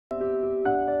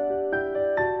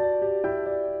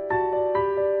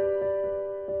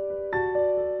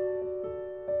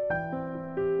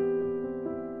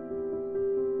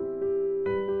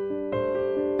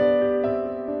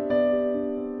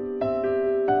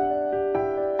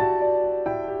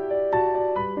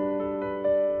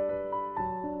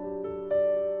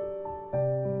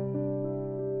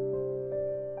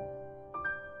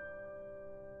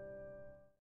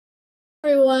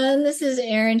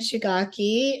Erin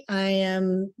Shigaki. I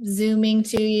am Zooming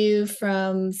to you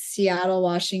from Seattle,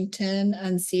 Washington,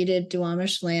 unceded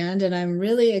Duwamish land, and I'm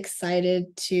really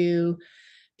excited to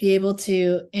be able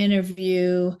to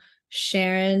interview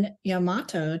Sharon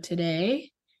Yamato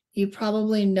today. You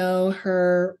probably know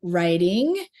her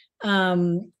writing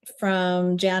from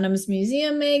Janum's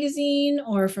Museum magazine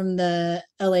or from the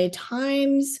LA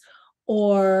Times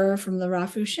or from the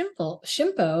Rafu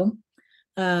Shimpo,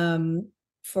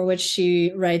 for which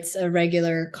she writes a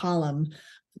regular column.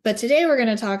 But today we're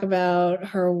going to talk about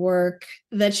her work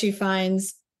that she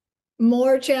finds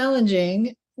more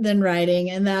challenging than writing,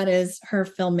 and that is her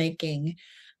filmmaking.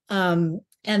 And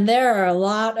there are a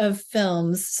lot of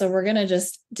films, so we're going to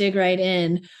just dig right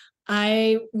in.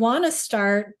 I want to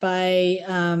start by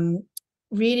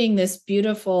reading this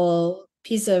beautiful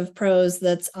piece of prose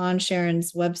that's on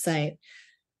Sharon's website.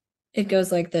 It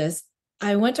goes like this.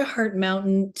 I went to Heart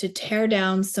Mountain to tear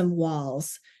down some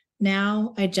walls.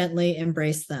 Now I gently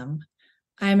embrace them.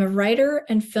 I am a writer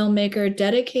and filmmaker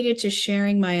dedicated to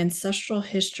sharing my ancestral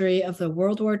history of the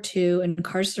World War II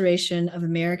incarceration of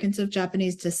Americans of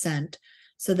Japanese descent,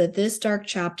 so that this dark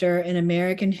chapter in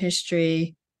American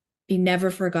history be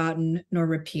never forgotten nor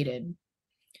repeated.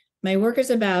 My work is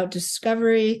about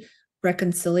discovery,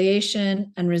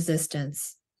 reconciliation, and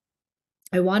resistance.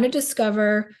 I want to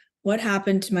discover what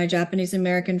happened to my Japanese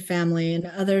American family and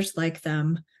others like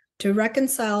them, to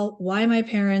reconcile why my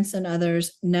parents and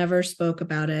others never spoke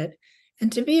about it,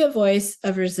 and to be a voice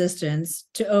of resistance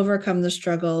to overcome the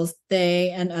struggles they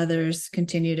and others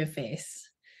continue to face.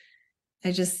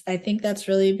 I think that's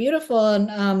really beautiful.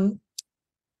 And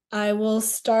I will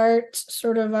start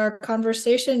sort of our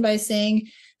conversation by saying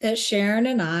that Sharon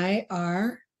and I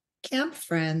are camp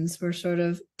friends. We're sort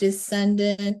of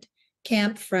descendant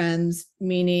camp friends,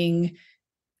 meaning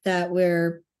that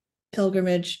we're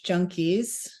pilgrimage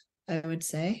junkies, I would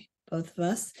say, both of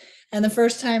us. And the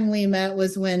first time we met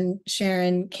was when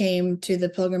Sharon came to the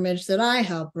pilgrimage that I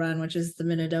help run, which is the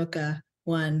Minidoka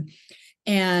one.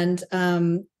 And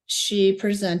she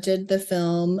presented the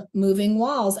film Moving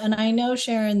Walls. And I know,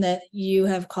 Sharon, that you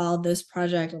have called this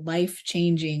project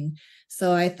life-changing.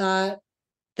 So I thought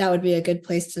that would be a good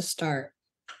place to start.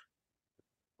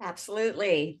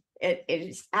 Absolutely.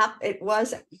 It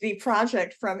was the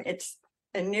project from its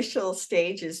initial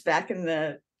stages back in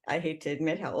the, I hate to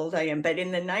admit how old I am, but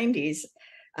in the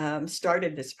 90s,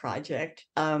 started this project.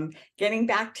 Getting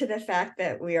back to the fact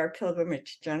that we are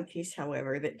pilgrimage junkies,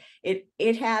 however, that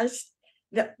it has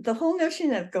the whole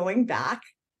notion of going back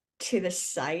to the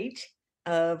site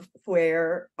of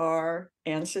where our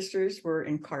ancestors were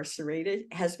incarcerated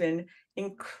has been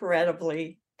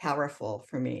incredibly powerful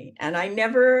for me. And I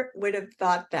never would have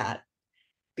thought that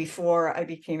before I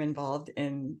became involved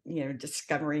in,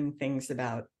 discovering things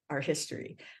about our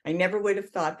history. I never would have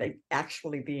thought that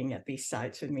actually being at these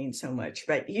sites would mean so much.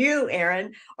 But you,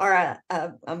 Erin, are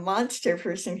a monster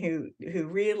person who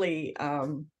really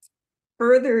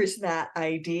furthers that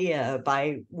idea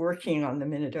by working on the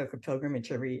Minidoka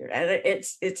pilgrimage every year. And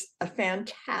it's a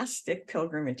fantastic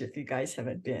pilgrimage if you guys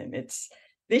haven't been.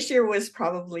 This year was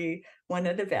probably one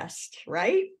of the best,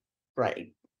 right?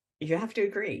 Right. You have to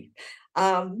agree.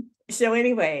 So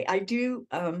anyway, I do,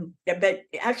 but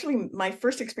actually my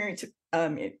first experience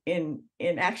in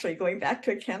actually going back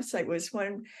to a campsite was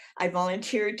when I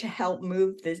volunteered to help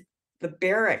move the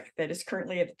barrack that is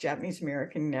currently at the Japanese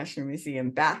American National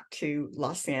Museum back to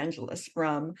Los Angeles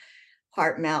from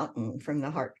Heart Mountain, from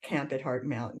the camp at Heart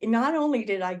Mountain. And not only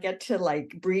did I get to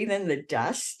breathe in the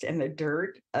dust and the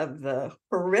dirt of the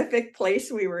horrific place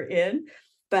we were in,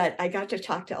 but I got to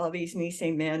talk to all these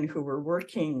Nisei men who were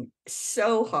working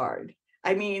so hard.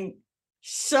 I mean,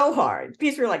 so hard.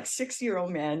 These were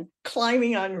 60-year-old men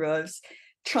climbing on roofs,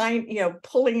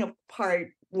 pulling apart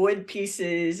wood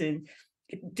pieces and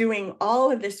doing all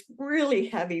of this really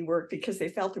heavy work because they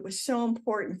felt it was so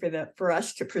important for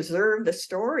us to preserve the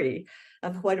story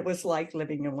of what it was like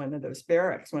living in one of those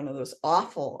barracks, one of those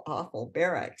awful, awful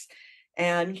barracks.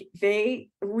 And they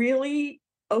really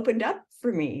opened up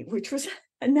for me, which was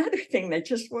another thing that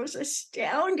just was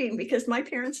astounding because my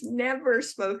parents never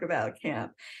spoke about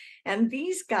camp. And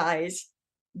these guys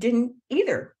didn't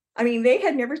either. I mean, they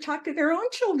had never talked to their own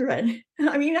children.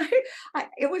 I mean,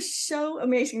 it was so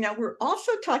amazing. Now, we're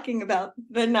also talking about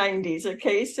the 90s,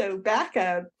 okay? So back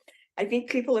up, I think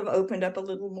people have opened up a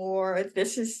little more.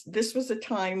 This was a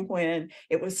time when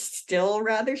it was still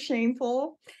rather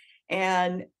shameful,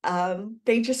 and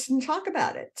they just didn't talk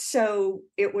about it. So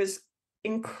it was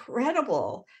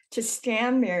incredible to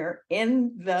stand there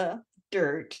in the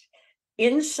dirt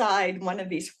inside one of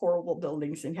these horrible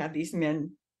buildings and have these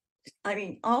men I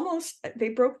mean, almost they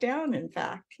broke down, in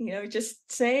fact,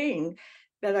 just saying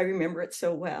that I remember it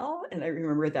so well. And I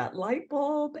remember that light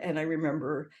bulb, and I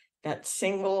remember that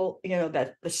single,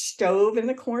 that the stove in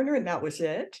the corner, and that was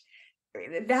it.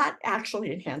 That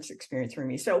actually enhanced the experience for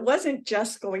me. So it wasn't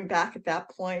just going back at that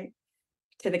point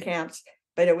to the camps,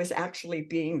 but it was actually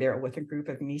being there with a group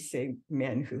of Nisei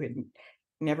men who had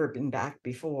never been back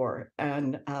before.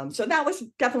 And so that was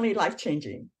definitely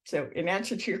life-changing. So in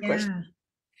answer to your question,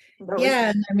 Yeah,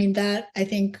 and I mean, that I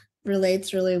think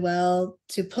relates really well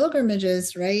to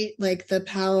pilgrimages, right? Like the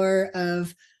power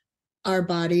of our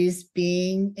bodies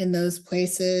being in those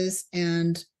places,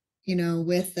 and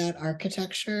with that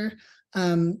architecture,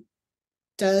 um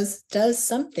does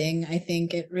something. I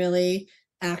think it really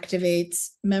activates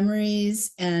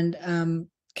memories, and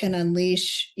can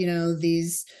unleash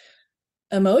these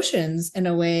emotions in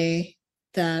a way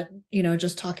that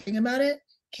just talking about it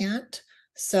can't.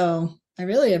 So I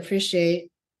really appreciate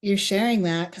you sharing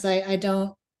that, because I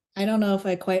don't know if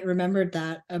I quite remembered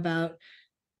that about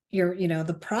your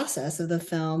the process of the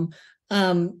film.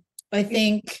 I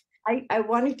think I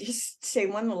wanted to just say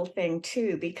one little thing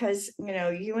too, because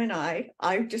you and I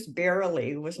just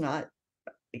barely was not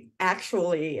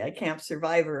actually a camp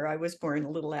survivor. I was born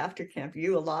a little after camp,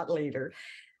 you a lot later.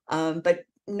 But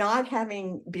not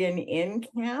having been in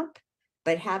camp,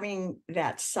 but having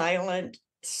that silent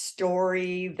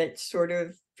story that sort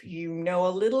of a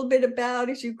little bit about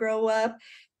as you grow up,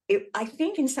 I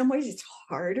think in some ways it's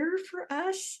harder for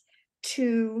us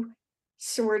to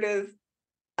sort of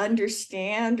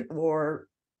understand, or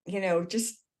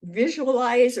just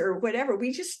visualize or whatever.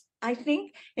 I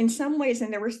think in some ways,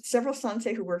 and there were several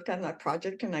sensei who worked on that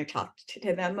project, and I talked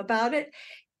to them about it.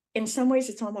 In some ways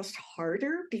it's almost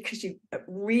harder because you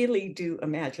really do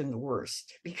imagine the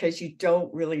worst, because you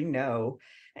don't really know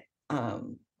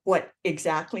what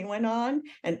exactly went on,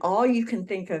 and all you can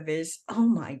think of is, oh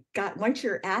my God, once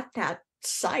you're at that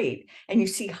site and you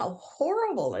see how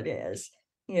horrible it is,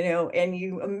 and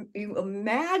you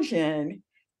imagine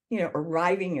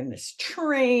arriving in this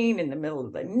train in the middle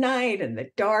of the night, and the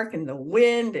dark and the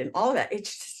wind and all that.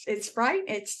 It's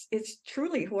frightening. It's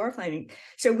truly horrifying.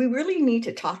 So we really need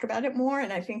to talk about it more.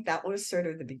 And I think that was sort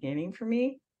of the beginning for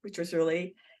me, which was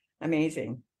really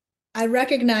amazing. I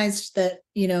recognized that,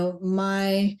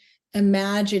 my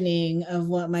imagining of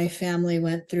what my family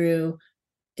went through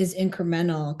is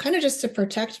incremental, kind of just to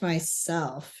protect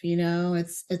myself.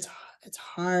 It's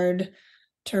hard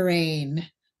terrain,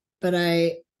 but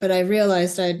I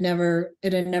realized it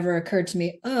had never occurred to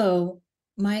me, oh,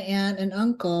 my aunt and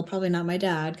uncle, probably not my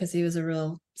dad because he was a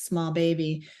real small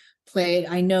baby,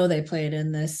 I know they played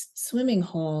in this swimming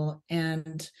hole.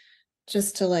 And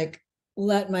just to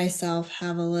let myself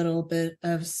have a little bit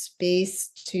of space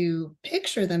to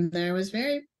picture them there was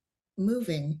very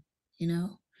moving, you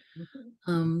know.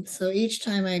 So each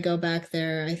time I go back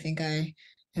there, I think I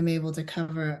am able to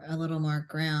cover a little more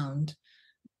ground.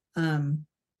 Um,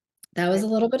 that was a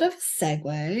little bit of a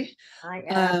segue. I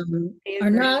absolutely Or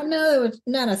agree. not, no,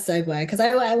 not a segue, because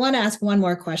I want to ask one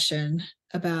more question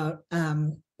about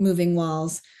moving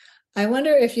walls. I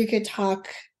wonder if you could talk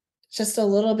just a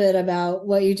little bit about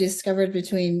what you discovered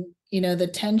between, the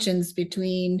tensions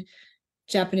between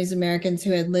Japanese Americans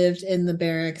who had lived in the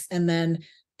barracks, and then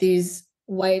these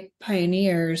white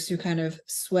pioneers who kind of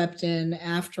swept in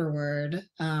afterward,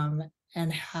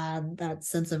 and had that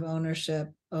sense of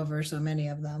ownership over so many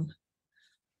of them.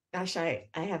 Gosh, I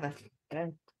have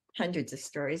hundreds of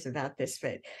stories about this,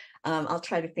 but I'll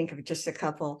try to think of just a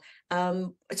couple.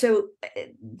 So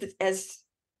as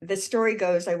the story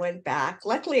goes, I went back.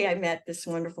 Luckily, I met this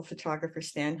wonderful photographer,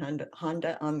 Stan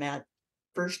Honda, on that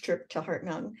first trip to Heart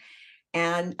Mountain.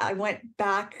 And I went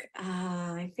back,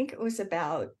 I think it was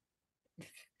about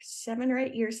 7 or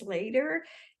 8 years later,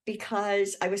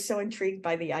 because I was so intrigued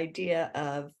by the idea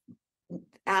of,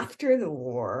 after the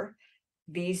war,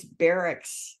 these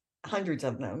barracks, hundreds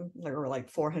of them, there were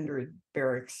like 400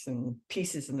 barracks, and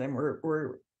pieces of them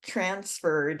were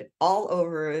transferred all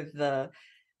over the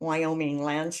Wyoming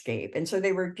landscape. And so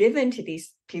they were given to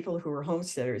these people who were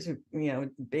homesteaders, who,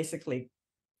 basically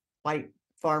white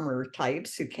farmer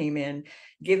types who came in,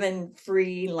 given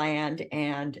free land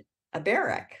and a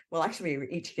barrack. Well, actually, we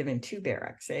were each given 2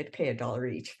 barracks. They had to pay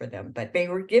 $1 each for them, but they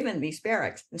were given these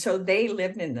barracks. And so they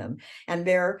lived in them. And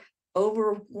their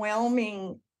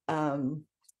overwhelming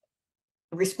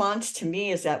response to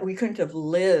me is that we couldn't have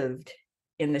lived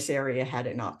in this area had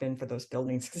it not been for those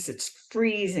buildings, because it's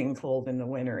freezing cold in the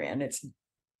winter, and it's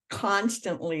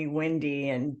constantly windy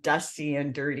and dusty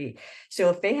and dirty. So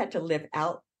if they had to live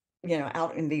out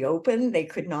out in the open, they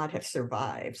could not have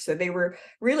survived. So they were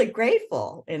really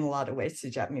grateful in a lot of ways to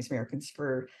Japanese Americans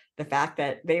for the fact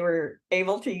that they were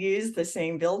able to use the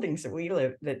same buildings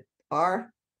that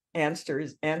our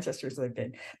ancestors lived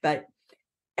in. But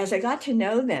as I got to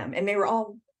know them, and they were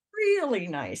all really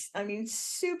nice, I mean,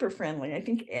 super friendly, I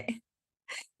think,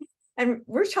 and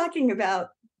we're talking about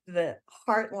the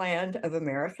heartland of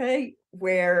America,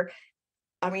 where,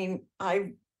 I mean,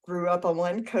 I grew up on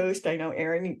one coast. I know,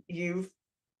 Erin, you've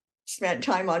spent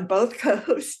time on both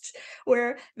coasts,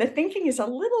 where the thinking is a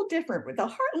little different. With the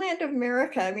heartland of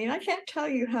America, I mean, I can't tell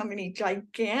you how many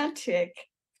gigantic,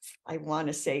 I want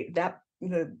to say that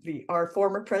our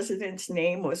former president's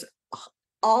name was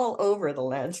all over the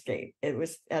landscape. It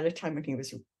was at a time when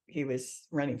he was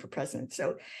running for president.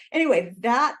 So anyway,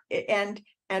 that,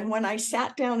 and when I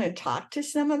sat down and talked to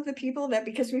some of the people, that,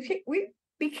 because we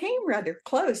became rather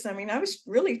close. I mean, I was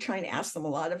really trying to ask them a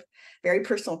lot of very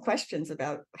personal questions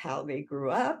about how they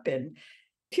grew up. And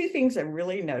two things I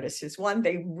really noticed is, one,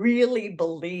 they really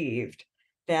believed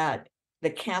that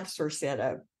the camps were set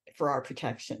up for our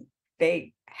protection.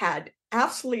 They had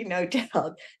absolutely no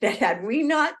doubt that had we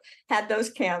not had those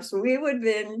camps, we would have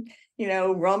been,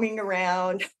 roaming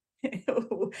around,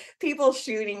 people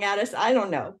shooting at us. I don't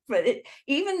know. But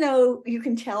even though you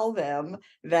can tell them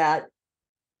that,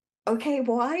 okay,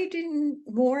 why didn't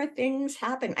more things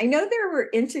happen? I know there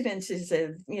were incidences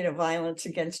of, violence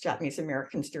against Japanese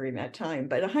Americans during that time,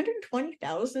 but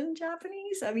 120,000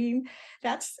 Japanese, I mean,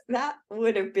 that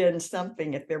would have been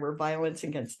something if there were violence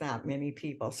against that many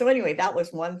people. So anyway, that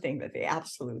was one thing that they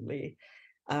absolutely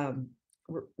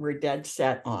were dead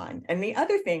set on. And the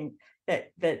other thing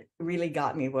that really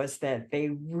got me was that they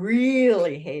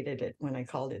really hated it when I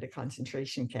called it a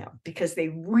concentration camp, because they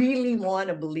really want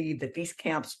to believe that these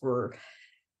camps were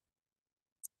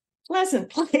pleasant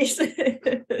places.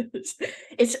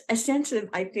 It's a sense of,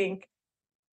 I think,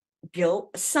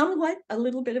 guilt, somewhat a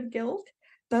little bit of guilt,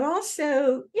 but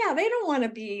also, yeah, they don't want to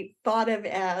be thought of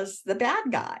as the bad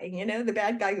guy, the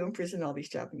bad guy who imprisoned all these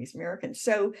Japanese Americans.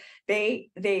 So I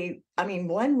mean,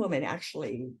 one woman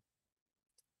actually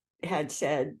had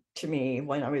said to me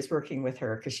when I was working with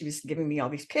her, because she was giving me all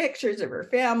these pictures of her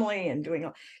family and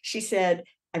she said,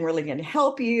 I'm really going to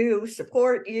help you,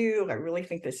 support you. I really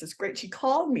think this is great. She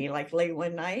called me like late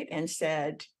one night and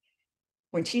said,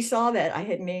 when she saw that I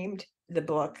had named the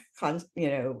book,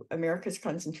 America's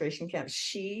Concentration Camps,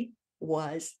 she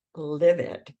was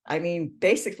livid. I mean,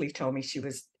 basically told me she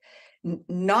was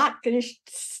not going to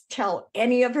tell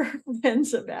any of her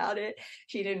friends about it.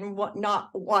 She didn't not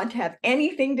want to have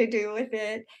anything to do with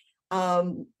it,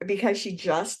 because she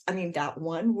just, I mean, that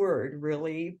one word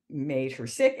really made her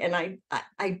sick. And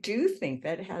I do think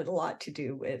that it had a lot to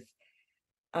do with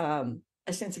a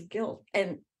sense of guilt.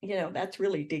 And that's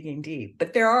really digging deep.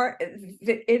 But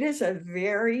it is a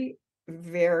very,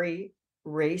 very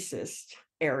racist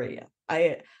area.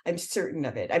 I'm certain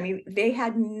of it. I mean, they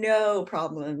had no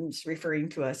problems referring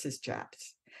to us as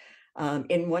Japs.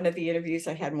 In one of the interviews,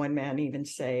 I had one man even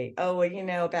say, oh,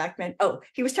 well, back then,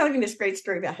 he was telling me this great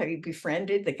story about how he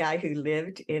befriended the guy who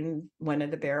lived in one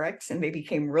of the barracks, and they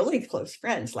became really close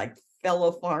friends, like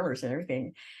fellow farmers and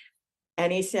everything.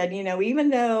 And he said, even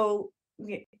though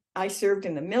I served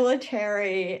in the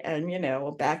military, and,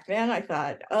 back then I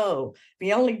thought, oh,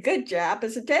 the only good Jap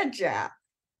is a dead Jap.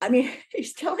 I mean,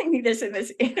 he's telling me this in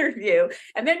this interview.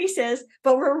 And then he says,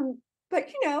 I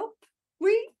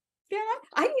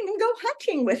didn't even go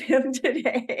hunting with him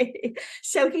today.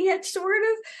 So he had sort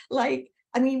of like,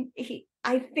 I mean,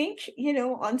 I think,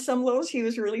 on some levels, he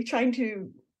was really trying to,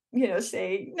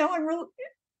 say, no, I'm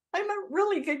a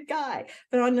really good guy.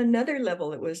 But on another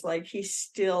level, it was like I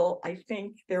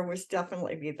think there was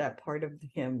definitely that part of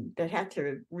him that had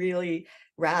to really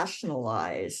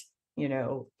rationalize,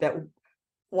 that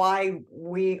why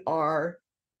we are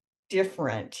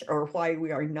different, or why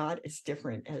we are not as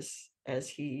different as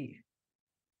he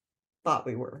thought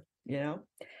we were,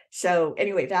 So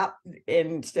anyway,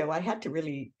 so I had to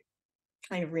really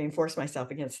kind of reinforce myself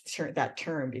against that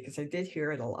term, because I did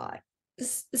hear it a lot.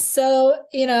 So,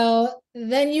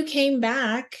 then you came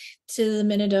back to the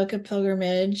Minidoka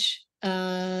pilgrimage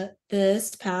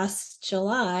this past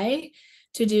July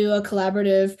to do a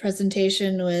collaborative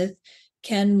presentation with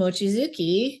Ken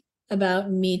Mochizuki about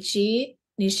Michi,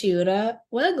 Nishiura,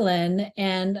 Weglyn.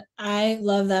 And I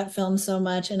love that film so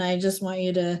much. And I just want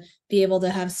you to be able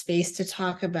to have space to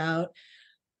talk about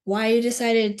why you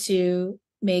decided to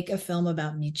make a film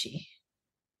about Michi.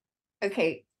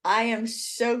 Okay. I am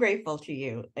so grateful to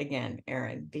you again,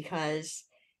 Erin, because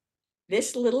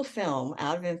this little film,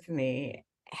 Out of Infamy,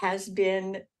 has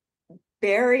been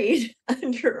buried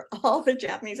under all the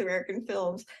Japanese American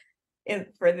films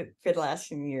for the last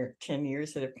 10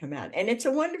 years that have come out. And it's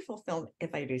a wonderful film,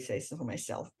 if I do say so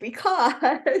myself,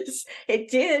 because it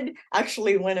did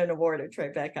actually win an award at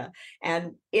Tribeca.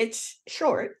 And it's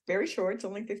short, very short, it's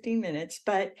only 15 minutes,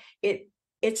 but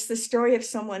it's the story of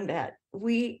someone that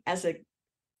we as a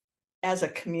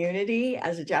community,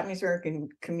 as a Japanese American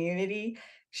community,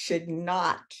 should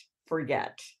not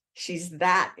forget. She's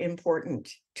that important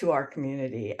to our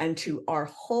community and to our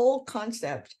whole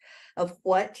concept of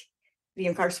what the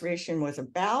incarceration was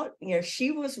about. You know,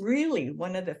 she was really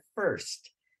one of the first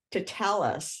to tell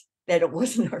us that it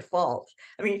wasn't her fault.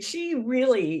 I mean, she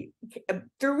really,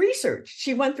 through research,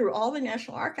 she went through all the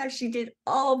National Archives, she did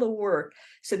all the work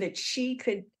so that she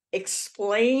could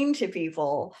explain to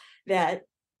people that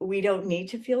we don't need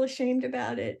to feel ashamed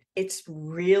about it. It's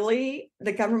really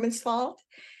the government's fault.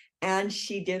 And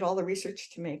she did all the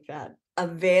research to make that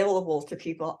available to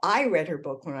people. I read her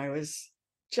book when I was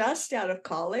just out of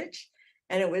college,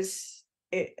 and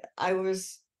I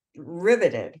was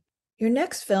riveted. Your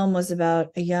next film was about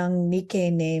a young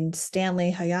Nikkei named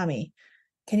Stanley Hayami.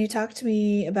 Can you talk to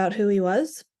me about who he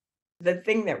was? The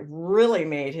thing that really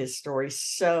made his story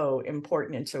so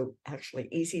important and so actually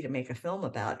easy to make a film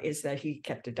about is that he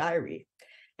kept a diary.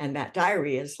 And that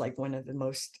diary is like one of the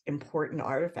most important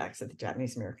artifacts of the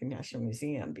Japanese American National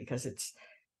Museum, because it's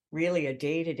really a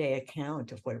day-to-day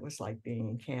account of what it was like being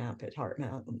in camp at Heart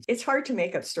Mountain. It's hard to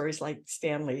make up stories like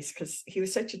Stanley's because he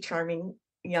was such a charming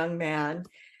young man,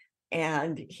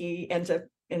 and he ends up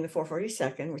in the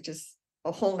 442nd, which is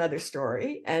a whole nother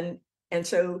story. And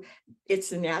so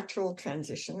it's a natural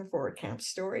transition for a camp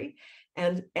story.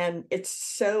 And it's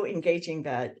so engaging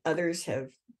that others have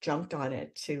jumped on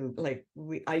it to, like,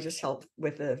 I just helped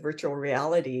with a virtual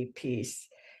reality piece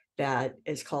that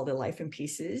is called A Life in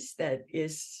Pieces. That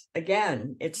is,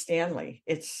 again, it's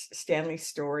Stanley's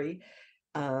story.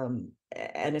 And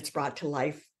it's brought to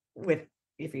life with,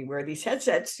 if you wear these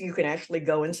headsets, you can actually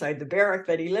go inside the barrack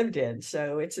that he lived in.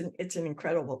 So it's an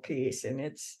incredible piece, and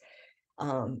it's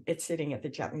sitting at the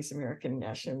Japanese American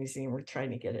National Museum. We're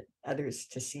trying to get others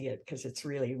to see it because it's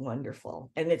really wonderful.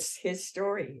 And it's his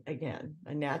story, again,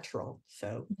 a natural.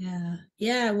 So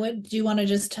yeah. What do you want to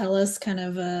just tell us kind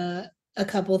of a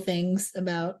couple things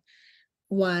about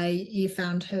why you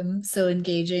found him so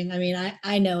engaging? I mean,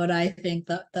 I know what I think,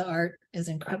 that the art is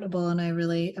incredible, and I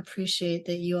really appreciate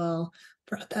that you all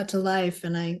brought that to life,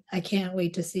 and I can't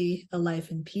wait to see A Life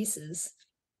in Pieces.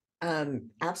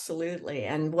 Absolutely.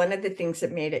 And one of the things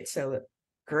that made it so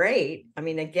great, I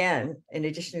mean, again, in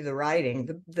addition to the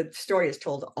writing, the story is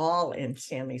told all in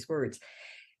Stanley's words.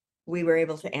 We were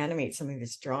able to animate some of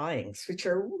his drawings, which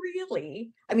are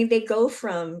really, I mean, they go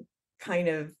from kind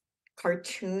of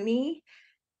cartoony,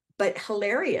 but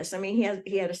hilarious. I mean,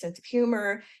 he had a sense of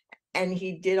humor, and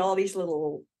he did all these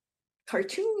little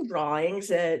cartoon drawings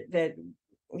that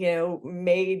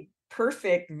made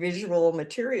perfect visual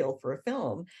material for a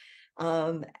film.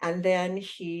 And then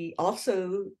he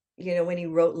also, when he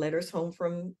wrote letters home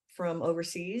from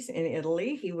overseas in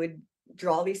Italy, he would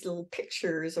draw these little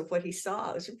pictures of what he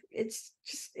saw. It's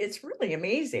really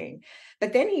amazing.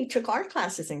 But then he took art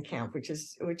classes in camp, which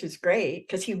is great,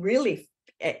 because he really,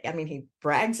 I mean, he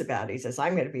brags about it. He says,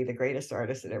 I'm going to be the greatest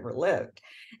artist that ever lived.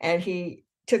 And he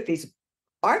took these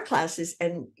art classes,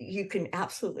 and you can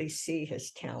absolutely see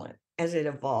his talent as it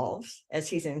evolves as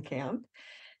he's in camp.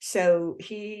 So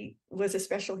he was a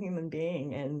special human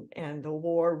being, and the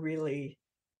war really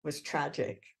was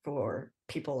tragic for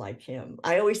people like him.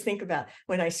 I always think about,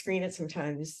 when I screen it,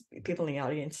 sometimes people in the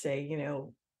audience say,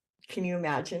 can you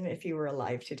imagine if he were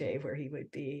alive today where he would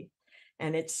be?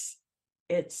 And it's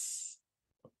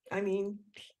I mean,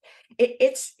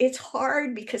 it's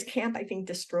hard because camp, I think,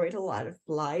 destroyed a lot of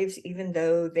lives, even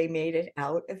though they made it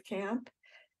out of camp.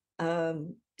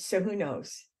 So who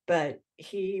knows? But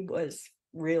he was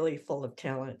really full of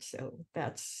talent. So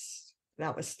that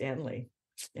was Stanley.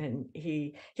 And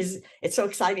it's so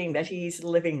exciting that he's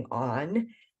living on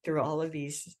through all of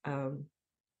these,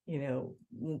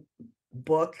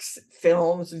 books,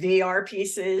 films, VR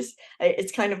pieces.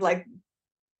 It's kind of like,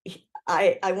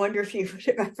 I wonder if you would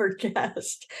have ever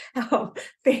guessed how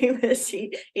famous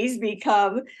he's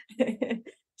become.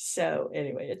 So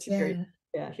anyway, it's a great,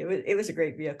 it was a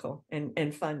great vehicle,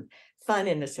 and fun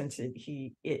in the sense that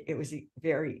it was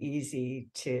very easy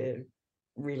to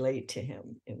relate to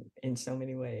him in so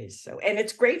many ways. So, and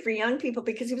it's great for young people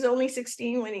because he was only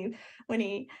 16 when he when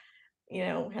he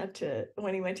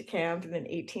went to camp, and then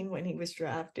 18 when he was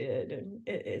drafted. And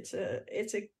it's a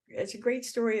great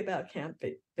story about camp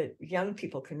that young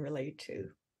people can relate to.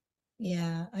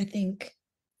 Yeah, I think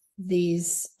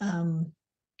these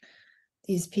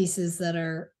these pieces that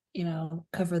are,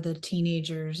 cover the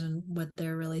teenagers and what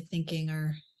they're really thinking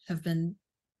have been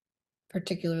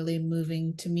particularly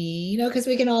moving to me, because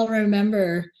we can all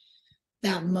remember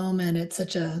that moment. It's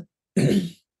such a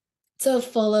so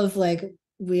full of like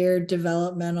weird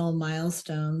developmental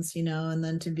milestones, and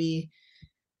then to be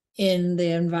in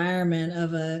the environment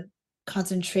of a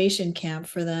concentration camp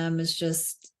for them is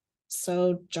just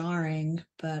so jarring.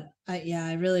 But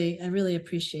I really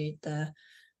appreciate the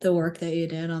work that you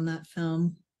did on that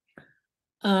film.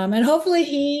 And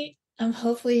hopefully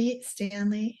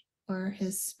Stanley, or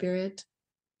his spirit,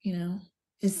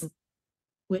 is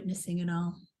witnessing it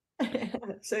all.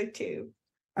 So too.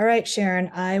 All right, Sharon,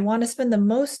 I want to spend the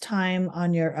most time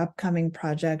on your upcoming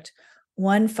project,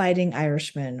 One Fighting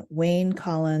Irishman, Wayne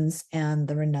Collins and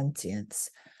the Renunciants.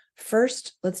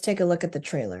 First, let's take a look at the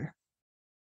trailer.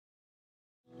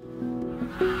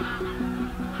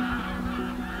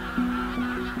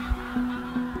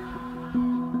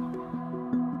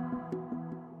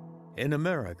 In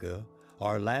America,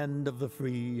 our land of the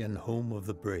free and home of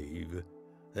the brave,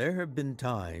 there have been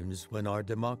times when our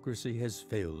democracy has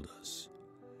failed us.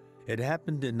 It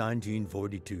happened in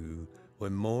 1942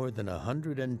 when more than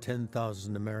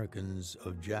 110,000 Americans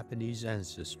of Japanese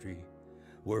ancestry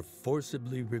were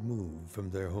forcibly removed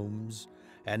from their homes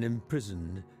and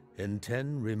imprisoned in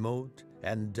 10 remote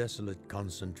and desolate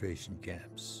concentration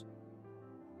camps.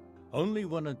 Only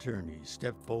one attorney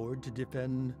stepped forward to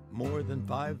defend more than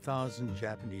 5,000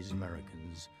 Japanese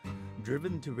Americans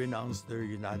driven to renounce their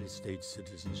United States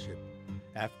citizenship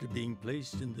after being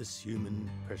placed in this human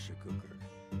pressure cooker.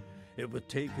 It would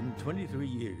take him 23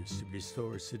 years to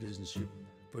restore citizenship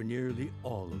for nearly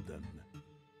all of them.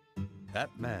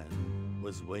 That man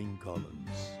was Wayne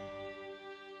Collins.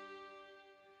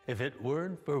 If it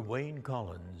weren't for Wayne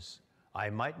Collins, I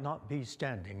might not be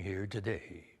standing here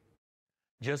today.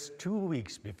 Just 2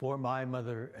 weeks before my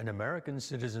mother, an American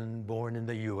citizen born in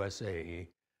the USA,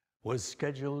 was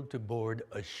scheduled to board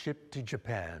a ship to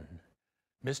Japan,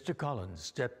 Mr. Collins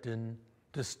stepped in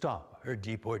to stop her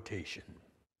deportation.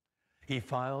 He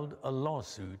filed a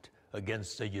lawsuit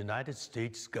against the United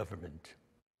States government.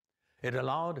 It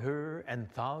allowed her and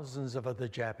thousands of other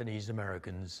Japanese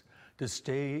Americans to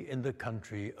stay in the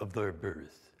country of their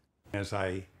birth. As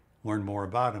I learned more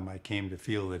about him, I came to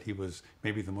feel that he was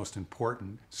maybe the most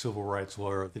important civil rights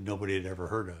lawyer that nobody had ever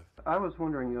heard of. I was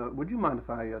wondering, would you mind if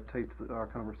I taped our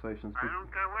conversations? I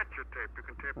don't care what you tape. You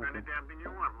can tape any damn thing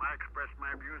you want. I express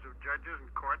my views of judges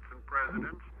and courts and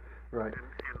presidents Right.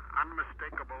 in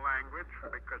unmistakable language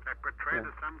because I portray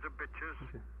the sons of bitches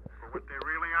for what they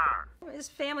really are. His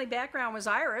family background was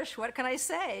Irish. What can I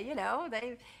say?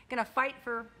 They're going to fight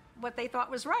for what they thought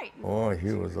was right. Oh,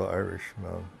 he was Irish,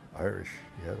 man. Irish.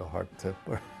 He had a hard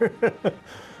temper.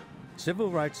 Civil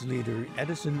rights leader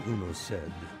Edison Uno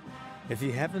said, "If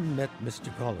you haven't met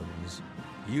Mr. Collins,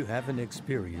 you haven't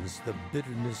experienced the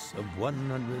bitterness of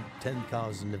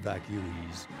 110,000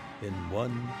 evacuees in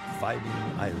one fighting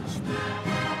Irishman."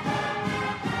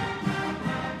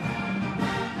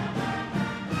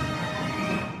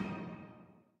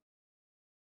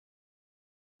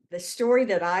 The story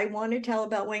that I want to tell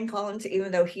about Wayne Collins,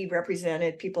 even though he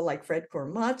represented people like Fred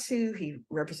Korematsu, he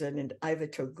represented Iva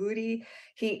Toguri,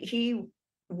 he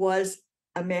was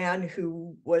a man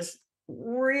who was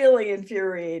really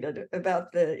infuriated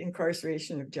about the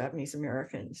incarceration of Japanese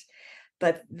Americans.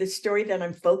 But the story that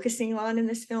I'm focusing on in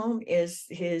this film is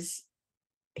his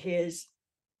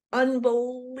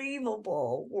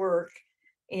unbelievable work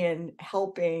in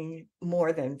helping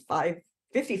more than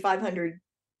 5,500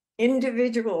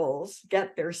 individuals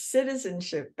get their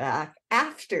citizenship back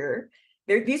after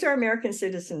these are American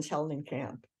citizens held in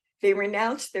camp. They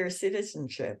renounced their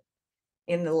citizenship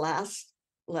in the last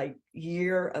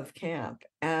year of camp,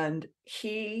 and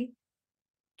he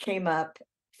came up,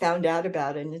 found out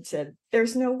about it, and said,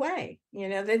 "There's no way,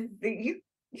 you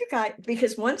guys,"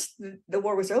 because once the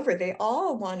war was over, they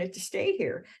all wanted to stay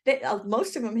here.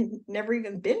 Most of them had never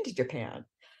even been to Japan.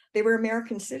 They were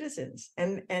American citizens,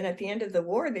 and at the end of the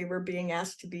war, they were being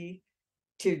asked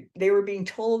they were being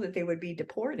told that they would be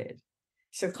deported.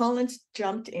 So Collins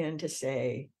jumped in to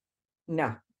say,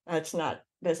 "No, that's not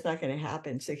going to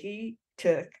happen." So he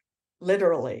took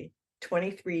literally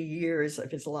 23 years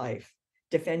of his life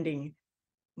defending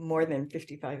more than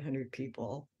 5,500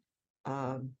 people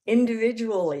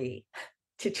individually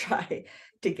to try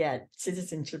to get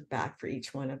citizenship back for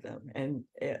each one of them. And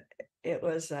it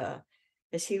was,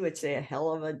 as he would say, a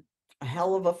hell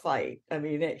of a fight. I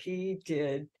mean, he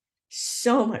did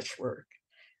so much work.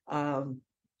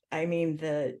 I mean,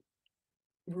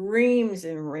 reams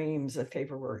and reams of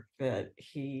paperwork that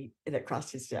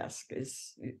crossed his desk.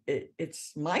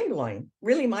 It's mind-blowing,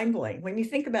 really mind-blowing when you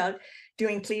think about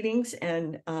doing pleadings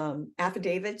and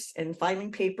affidavits and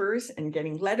filing papers and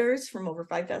getting letters from over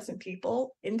 5,000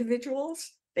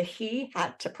 individuals that he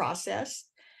had to process.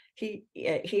 He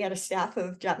had a staff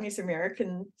of Japanese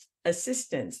American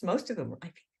assistants. Most of them, I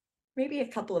think maybe a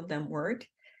couple of them weren't,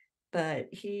 but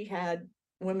he had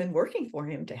women working for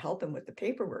him to help him with the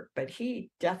paperwork. But he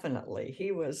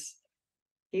was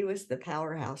the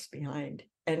powerhouse behind,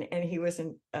 and he was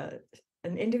an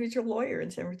individual lawyer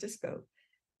in San Francisco.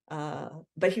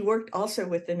 But he worked also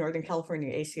with the Northern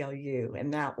California ACLU,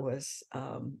 and that was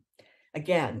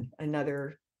again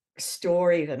another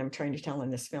story that I'm trying to tell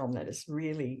in this film that has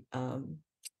really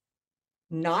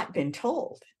not been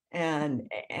told,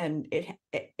 and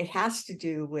it has to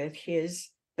do with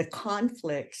the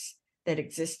conflicts that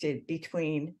existed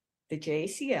between the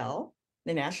JCL,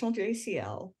 the National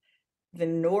JCL, the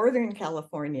Northern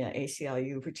California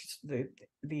ACLU, which is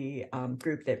the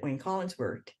group that Wayne Collins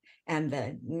worked, and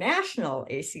the National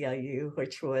ACLU,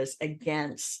 which was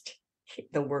against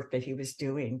the work that he was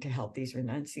doing to help these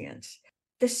renunciants.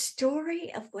 The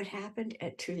story of what happened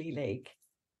at Tule Lake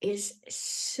is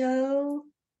so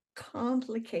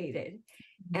complicated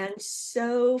and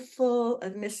so full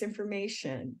of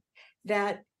misinformation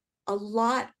that a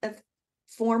lot of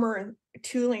former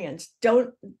Tulians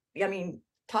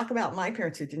talk about my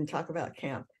parents who didn't talk about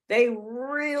camp. They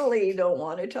really don't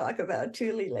want to talk about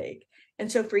Tule Lake.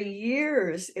 And so for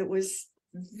years, it was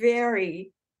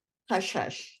very hush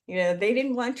hush. They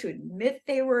didn't want to admit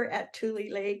they were at Tule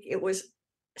Lake. It was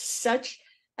such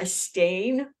a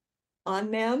stain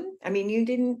on them.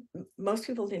 Most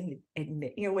people didn't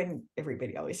admit, when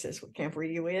everybody always says, what camp were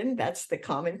you in? That's the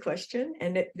common question.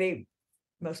 And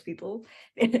most people,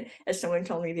 as someone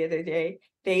told me the other day,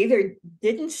 they either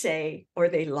didn't say or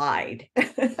they lied.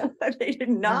 They did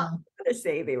not want to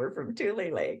say they were from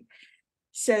Tule Lake.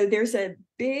 So there's a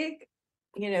big,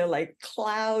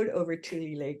 cloud over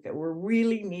Tule Lake that we're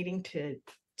really needing to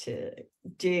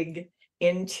dig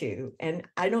into. And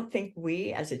I don't think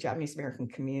we as a Japanese American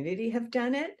community have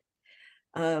done it.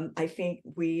 I think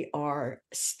we are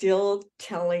still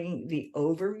telling the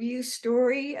overview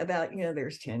story about,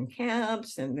 there's 10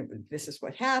 camps and this is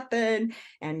what happened.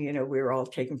 And, we were all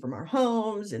taken from our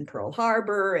homes in Pearl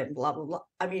Harbor and blah, blah, blah.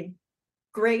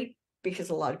 Great,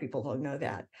 because a lot of people don't know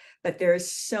that. But there's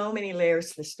so many layers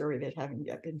to the story that haven't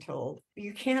yet been told.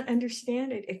 You can't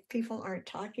understand it if people aren't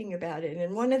talking about it.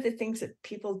 And one of the things that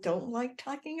people don't like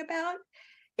talking about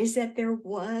is that there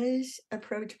was a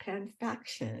pro-Japan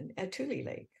faction at Tule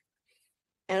Lake.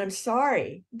 And I'm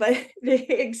sorry, but they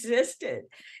existed.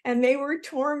 And they were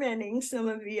tormenting some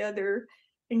of the other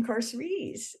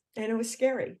incarcerees. And it was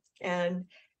scary. And,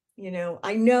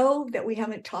 I know that we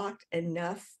haven't talked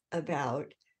enough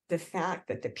about the fact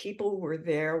that the people were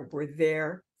there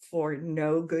for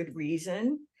no good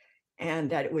reason,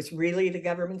 and that it was really the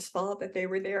government's fault that they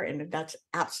were there. And that's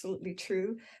absolutely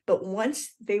true. But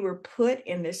once they were put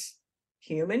in this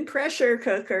human pressure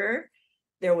cooker,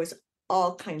 there was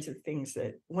all kinds of things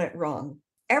that went wrong.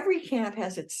 Every camp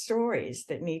has its stories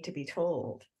that need to be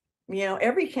told.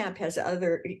 Every camp has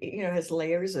has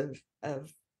layers of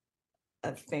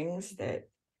things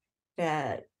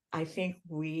that I think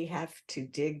we have to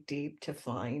dig deep to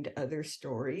find other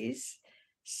stories.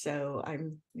 So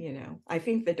I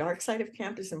think the dark side of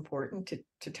camp is important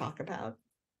to talk about.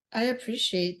 I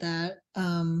appreciate that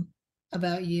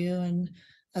about you and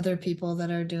other people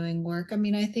that are doing work.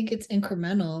 I think it's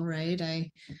incremental, right?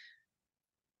 I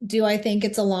think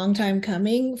it's a long time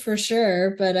coming for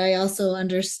sure, but I also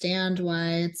understand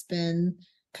why it's been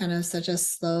kind of such a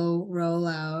slow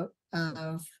rollout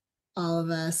of all of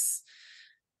us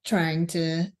trying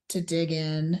to dig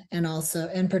in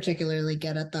and particularly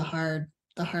get at the hard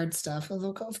stuff.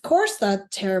 Of course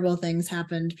that terrible things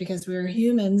happened because we were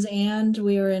humans and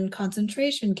we were in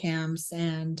concentration camps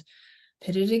and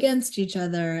pitted against each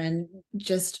other, and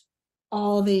just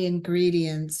all the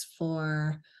ingredients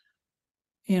for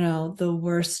the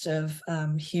worst of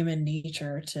human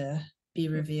nature to be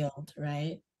revealed,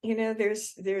 right?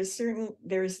 There's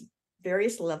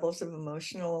various levels of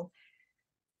emotional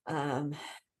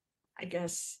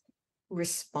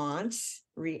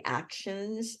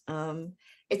reactions.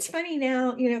 It's funny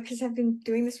now, because I've been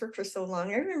doing this work for so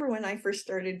long. I remember when I first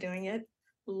started doing it,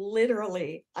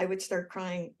 literally, I would start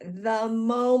crying the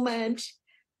moment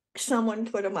someone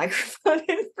put a microphone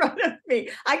in front of me.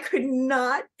 I could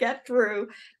not get through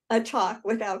a talk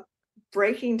without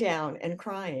breaking down and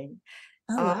crying.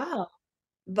 Oh, wow.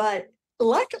 But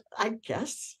luckily, I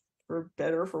guess, for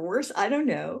better or for worse, I don't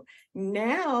know.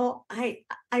 Now I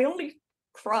only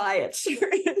cry at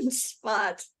certain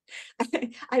spots.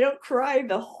 I don't cry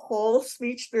the whole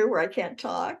speech through where I can't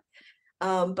talk.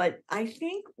 But I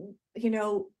think,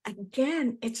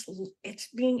 again, it's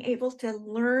being able to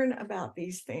learn about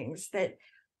these things that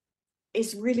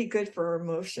is really good for our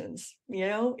emotions.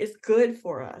 It's good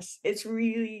for us. It's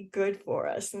really good for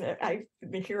us.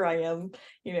 And here I am,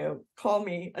 call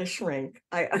me a shrink.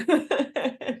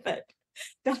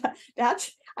 But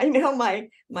that's, I know my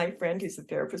friend who's a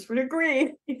therapist would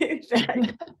agree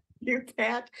that you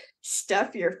can't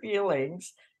stuff your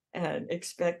feelings and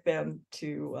expect them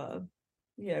to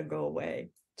go away.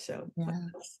 So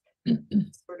that's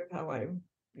sort of how I'm,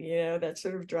 that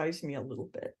sort of drives me a little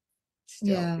bit still.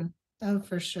 Yeah. Oh,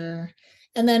 for sure.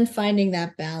 And then finding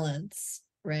that balance,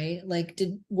 right? Like,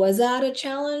 was that a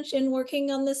challenge in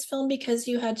working on this film because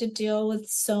you had to deal with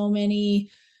so many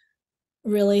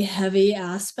really heavy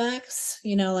aspects?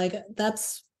 Like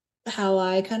that's how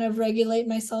I kind of regulate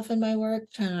myself in my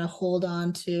work, trying to hold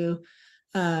on to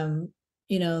the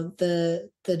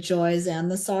joys and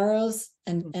the sorrows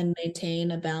and maintain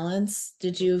a balance.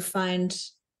 Did you find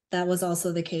that was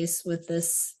also the case with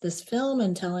this film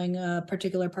and telling a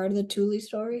particular part of the Tule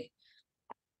story?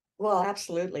 Well,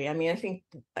 absolutely. I mean,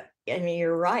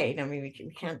 you're right. I mean,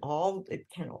 it can't all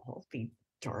be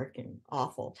dark and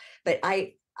awful. But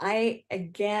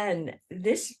again,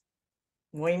 this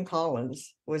Wayne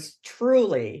Collins was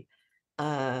truly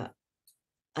a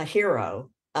hero,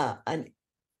 a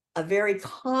very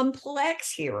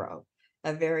complex hero,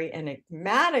 a very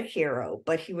enigmatic hero,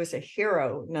 but he was a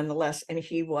hero nonetheless. And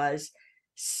he was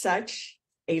such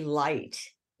a light.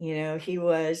 He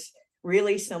was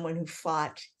really someone who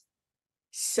fought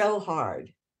so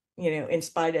hard, in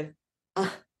spite of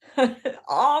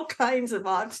all kinds of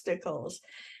obstacles.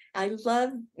 I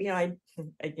love,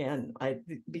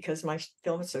 because my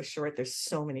film is so short, there's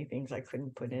so many things I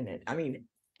couldn't put in it. I mean,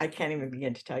 I can't even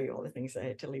begin to tell you all the things I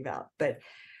had to leave out. But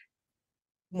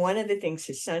one of the things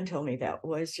his son told me that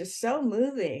was just so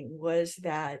moving was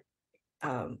that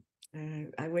I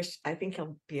think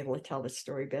he'll be able to tell the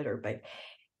story better, but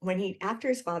after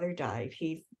his father died,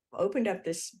 he opened up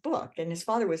this book, and his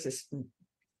father was this,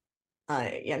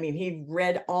 he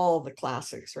read all the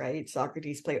classics, right?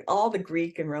 Socrates, Plato, all the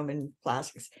Greek and Roman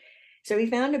classics. So he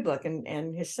found a book,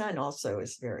 and his son also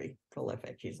is very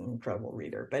prolific. He's an incredible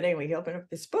reader. But anyway, he opened up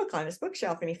this book on his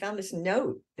bookshelf, and he found this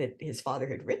note that his father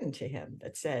had written to him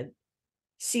that said,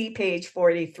 "See page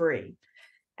 43."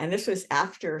 And this was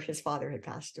after his father had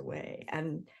passed away.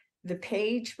 And the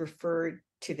page referred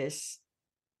to this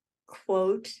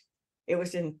quote. It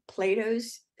was in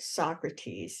Plato's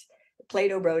Socrates.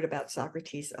 Plato wrote about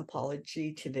Socrates'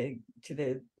 apology to the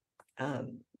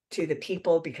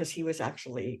people, because he was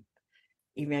actually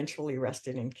eventually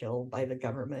arrested and killed by the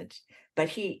government.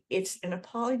 But it's an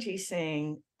apology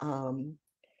saying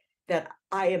that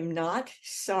I am not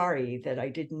sorry that I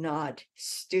did not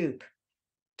stoop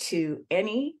to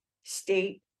any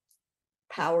state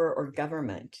power or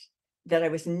government, that I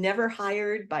was never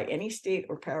hired by any state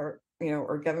or power,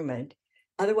 or government.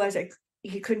 Otherwise,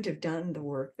 he couldn't have done the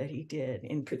work that he did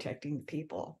in protecting the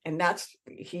people. And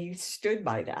he stood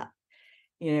by that.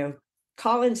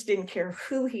 Collins didn't care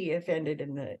who he offended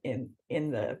in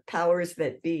the powers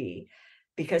that be,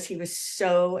 because he was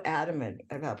so adamant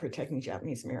about protecting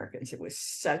Japanese Americans. It was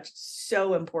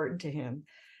so important to him,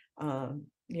 to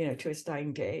his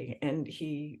dying day. And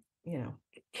he,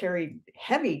 carried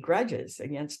heavy grudges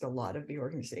against a lot of the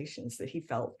organizations that he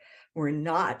felt were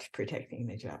not protecting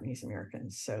the Japanese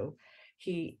Americans. So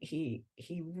he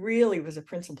really was a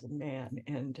principled man.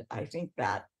 And I think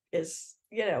that is,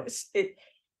 it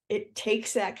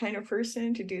takes that kind of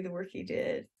person to do the work he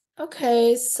did.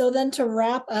 Okay, so then to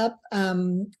wrap up,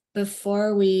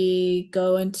 before we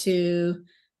go into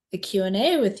the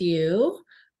Q&A with you,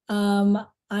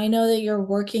 I know that you're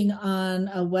working on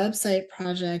a website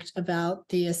project about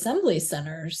the assembly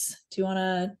centers. Do you want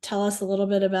to tell us a little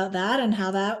bit about that and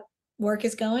how that work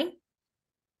is going?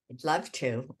 I'd love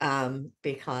to,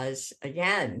 because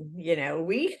again,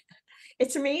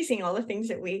 it's amazing all the things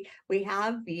that we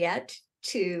have yet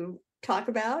to talk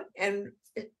about. And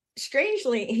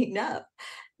strangely enough,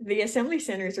 the assembly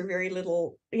centers are very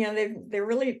little, they're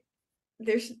really,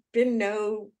 there's been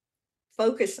no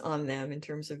focus on them in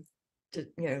terms of,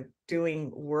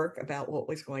 doing work about what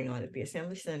was going on at the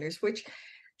assembly centers, which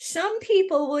some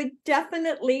people would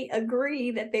definitely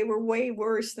agree that they were way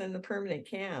worse than the permanent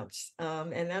camps.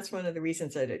 And that's one of the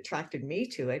reasons that attracted me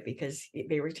to it, because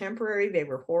they were temporary, they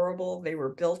were horrible, they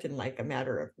were built in like a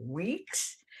matter of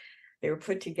weeks. They were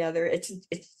put together. It's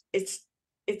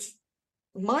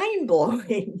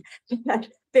mind-blowing that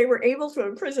they were able to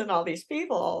imprison all these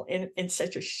people in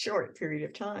such a short period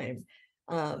of time.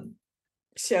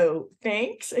 So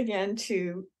thanks again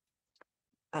to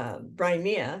Brian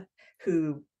Mia,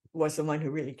 who was the one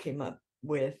who really came up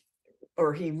with,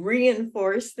 or he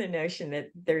reinforced the notion that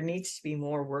there needs to be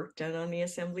more work done on the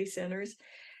assembly centers.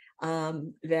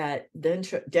 That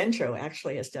Dentro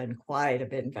actually has done quite a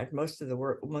bit. In fact, most of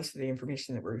the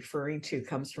information that we're referring to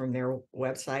comes from their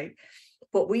website.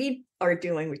 What we are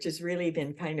doing, which has really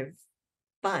been kind of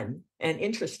fun and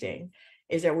interesting,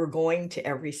 is that we're going to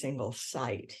every single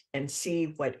site and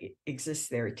see what exists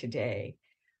there today.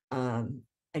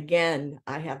 Again,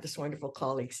 I have this wonderful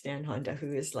colleague, Stan Honda,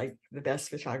 who is like the best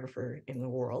photographer in the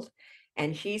world.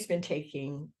 And he's been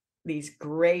taking these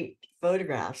great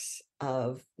photographs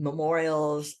of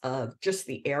memorials, of just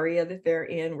the area that they're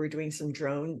in. We're doing some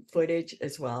drone footage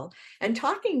as well, and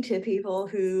talking to people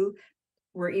who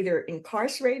were either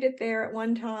incarcerated there at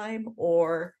one time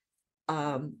or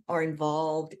are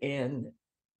involved in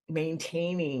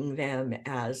maintaining them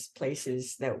as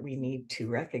places that we need to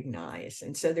recognize.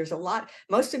 And so there's a lot,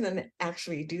 most of them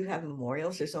actually do have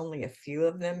memorials. There's only a few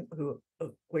of them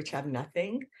which have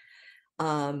nothing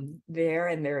there,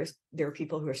 and there are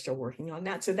people who are still working on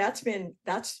that. So that's been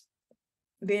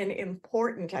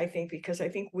important, I think, because I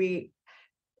think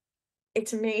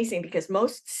it's amazing because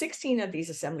 16 of these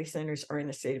assembly centers are in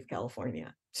the state of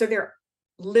California. So they're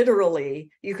literally,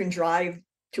 you can drive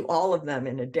to all of them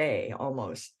in a day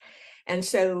almost. And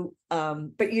so,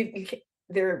 but you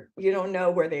don't know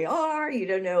where they are. You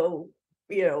don't know,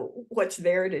 what's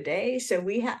there today. So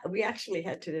we actually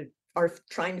are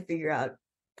trying to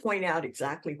point out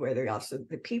exactly where they are so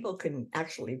that people can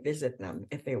actually visit them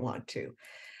if they want to.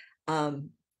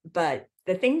 But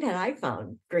the thing that I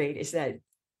found great is that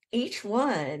each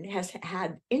one has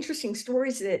had interesting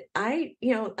stories that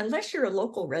unless you're a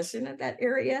local resident of that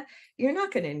area, you're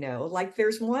not going to know. Like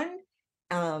there's one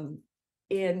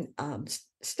in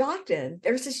Stockton,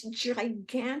 there's this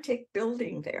gigantic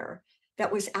building there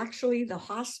that was actually the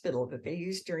hospital that they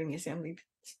used during the assembly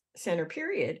center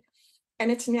period.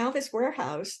 And it's now this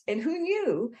warehouse, and who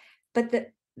knew? But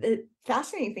the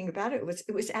fascinating thing about it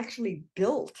was actually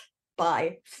built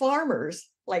by farmers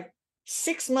like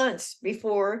 6 months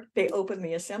before they opened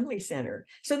the assembly center.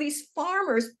 So these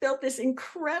farmers built this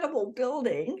incredible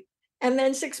building, and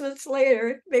then 6 months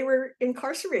later, they were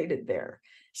incarcerated there.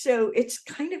 So it's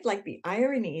kind of like the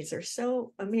ironies are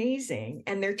so amazing,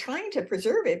 and they're trying to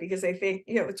preserve it because they think,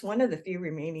 it's one of the few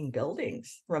remaining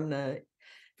buildings from the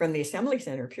assembly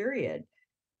center period.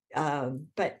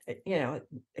 But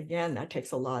again, that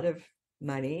takes a lot of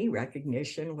money,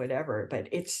 recognition, whatever, but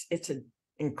it's an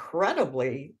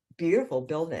incredibly beautiful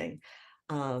building.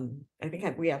 I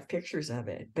think we have pictures of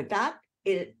it, but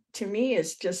to me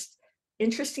is just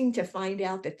interesting to find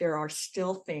out that there are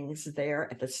still things there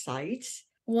at the sites.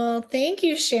 Well, thank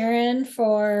you, Sharon,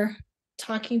 for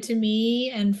talking to me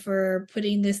and for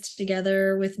putting this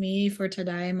together with me for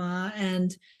Tadaima.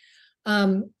 And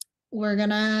we're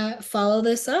gonna follow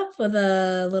this up with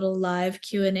a little live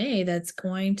Q&A that's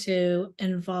going to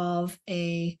involve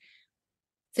a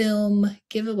film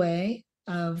giveaway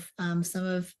of some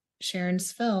of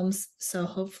Sharon's films. So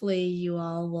hopefully you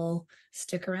all will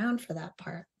stick around for that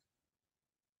part.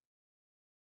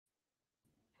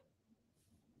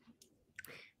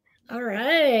 All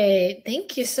right.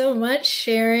 Thank you so much,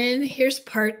 Sharon. Here's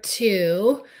part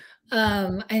 2.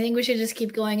 I think we should just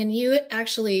keep going. And you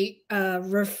actually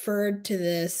referred to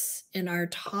this in our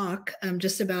talk,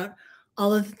 just about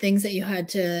all of the things that you had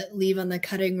to leave on the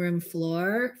cutting room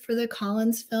floor for the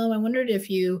Collins film. I wondered if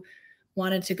you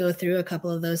wanted to go through a couple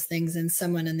of those things, and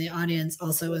someone in the audience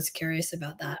also was curious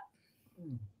about that.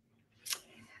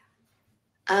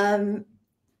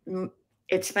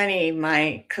 It's funny,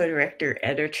 my co-director,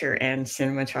 editor, and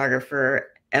cinematographer,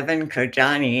 Evan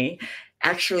Kojani,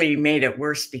 actually made it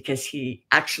worse because he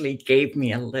actually gave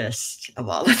me a list of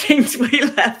all the things we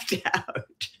left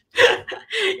out.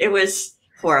 It was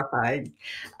horrifying.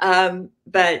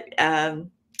 But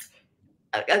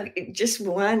just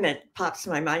one that pops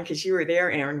in my mind, because you were there,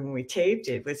 Erin, when we taped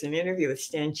it, was an interview with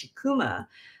Stan Chikuma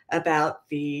about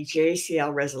the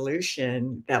JCL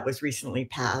resolution that was recently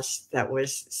passed that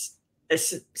was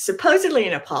supposedly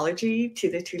an apology to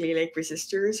the Tule Lake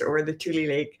resistors or the Tule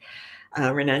Lake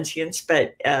renunciants,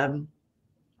 but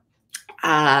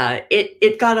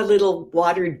it got a little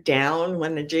watered down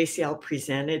when the JCL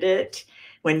presented it,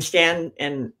 when Stan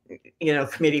and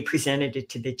committee presented it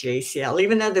to the JCL,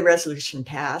 even though the resolution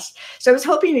passed. So I was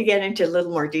hoping to get into a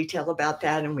little more detail about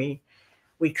that, and we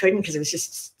couldn't because it was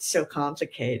just so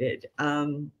complicated.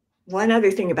 one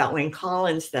other thing about Wayne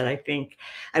Collins that I think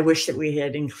I wish that we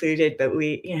had included, but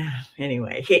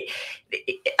anyway,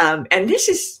 and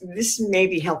this may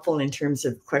be helpful in terms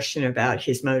of question about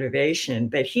his motivation,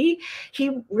 but he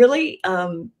really,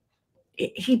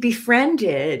 he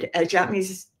befriended a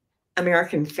Japanese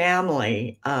American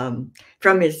family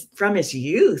from his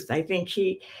youth. I think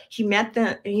he met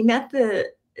the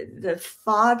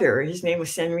father. His name was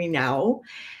Senri Nao,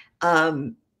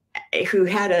 who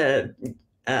had a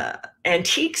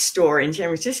antique store in San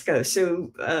Francisco.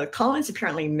 So Collins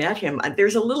apparently met him.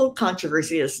 There's a little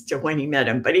controversy as to when he met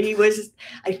him, but he was,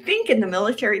 I think, in the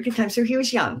military at the time, so he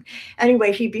was young.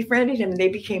 Anyway, he befriended him. They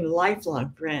became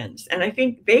lifelong friends, and I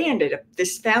think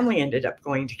this family ended up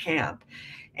going to camp,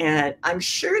 and I'm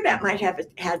sure that might have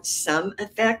had some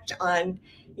effect on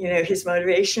his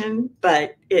motivation,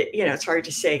 but it's hard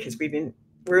to say because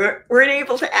weren't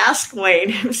able to ask Wayne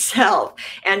himself.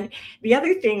 And the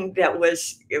other thing that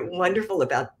was wonderful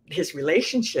about his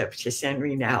relationship to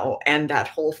Senri Nao and that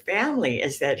whole family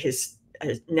is that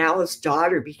Nao's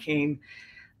daughter became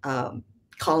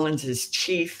Collins's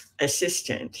chief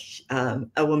assistant,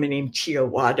 a woman named Chio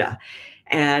Wada.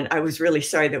 And I was really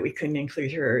sorry that we couldn't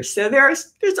include her. So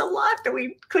there's a lot that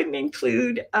we couldn't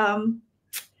include.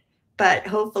 But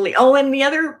hopefully, and the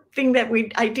other thing that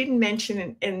I didn't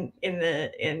mention in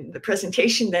the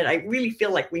presentation that I really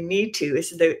feel like we need to is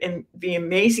the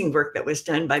amazing work that was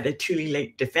done by the Tule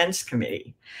Lake Defense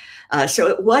Committee. So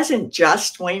it wasn't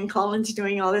just Wayne Collins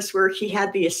doing all this work. He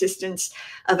had the assistance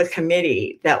of a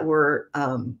committee that were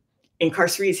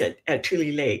incarcerees at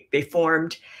Tule Lake. They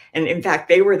formed, and in fact,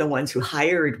 they were the ones who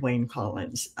hired Wayne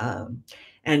Collins.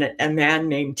 And a man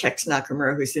named Tex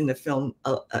Nakamura, who's in the film,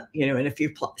 in a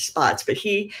few spots, but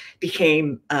he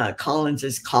became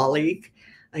Collins's colleague.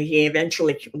 He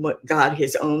eventually got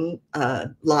his own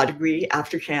law degree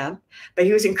after camp, but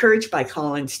he was encouraged by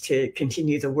Collins to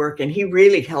continue the work, and he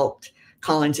really helped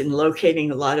Collins in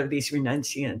locating a lot of these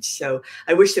renunciants. So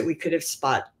I wish that we could have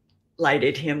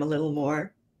spotlighted him a little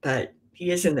more, but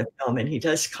he is in the film, and he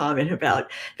does comment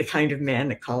about the kind of man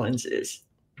that Collins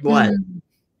was.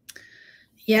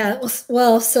 Yeah,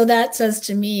 well, so that says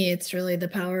to me, it's really the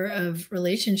power of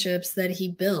relationships that he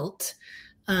built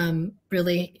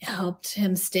really helped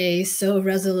him stay so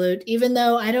resolute, even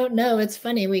though I don't know, it's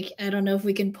funny, I don't know if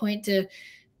we can point to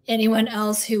anyone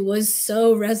else who was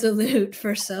so resolute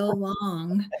for so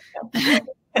long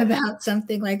about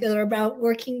something like that, or about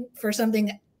working for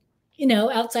something,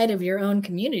 outside of your own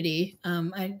community.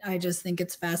 I just think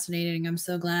it's fascinating. I'm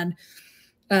so glad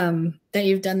that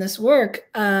you've done this work.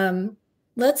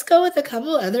 Let's go with a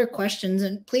couple other questions,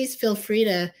 and please feel free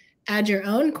to add your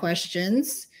own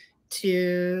questions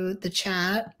to the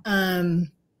chat.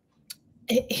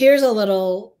 Here's a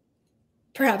little,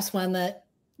 perhaps one that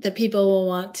people will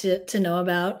want to know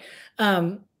about.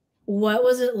 What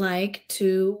was it like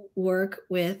to work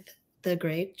with the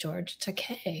great George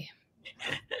Takei?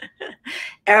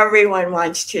 Everyone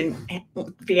wants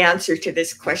the answer to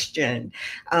this question.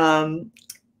 I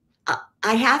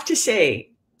have to say,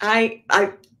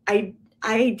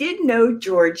 I did know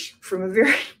George from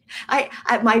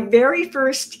my very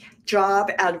first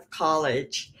job out of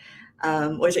college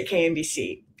was at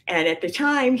KNBC. And at the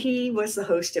time, he was the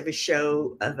host of a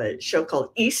show called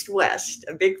East West,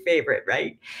 a big favorite,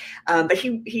 right? But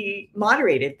he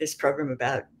moderated this program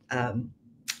about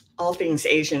all things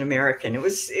Asian American. It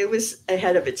was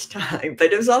ahead of its time,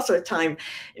 but it was also a time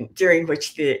during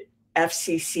which the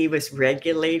FCC was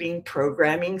regulating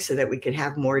programming so that we could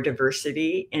have more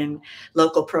diversity in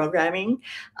local programming.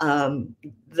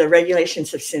 The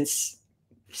regulations have since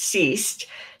ceased,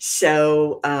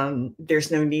 so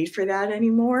there's no need for that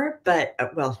anymore. But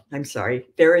I'm sorry,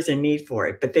 there is a need for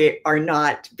it, but they are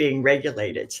not being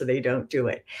regulated, so they don't do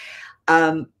it.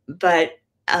 But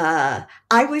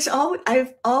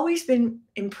I've always been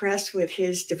impressed with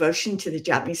his devotion to the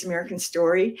Japanese American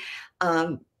story.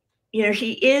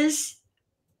 He is,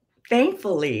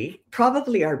 thankfully,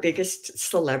 probably our biggest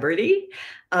celebrity.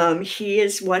 He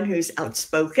is one who's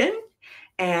outspoken,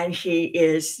 and he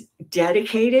is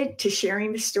dedicated to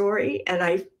sharing the story.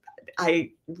 And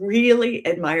I really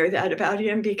admire that about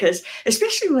him, because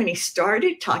especially when he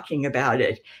started talking about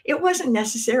it, it wasn't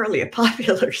necessarily a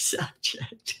popular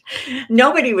subject.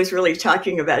 Nobody was really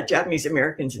talking about Japanese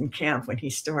Americans in camp when he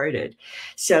started.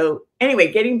 So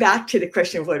anyway, getting back to the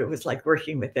question of what it was like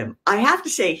working with him, I have to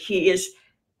say he is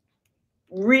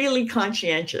really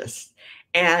conscientious,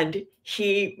 and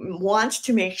he wants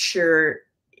to make sure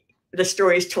the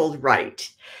story is told right.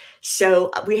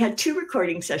 So we had 2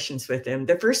 recording sessions with him.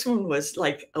 The first one was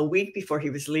like a week before he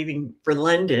was leaving for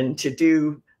London to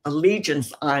do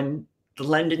Allegiance on the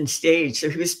London stage, so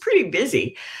he was pretty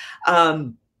busy.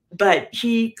 But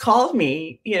he called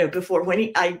me, you know, before when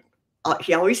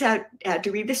he always had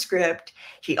to read the script.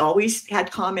 He always had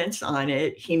comments on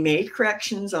it. He made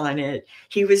corrections on it.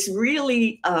 He was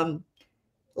really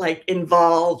like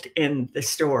involved in the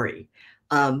story.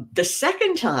 The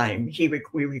second time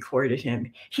we recorded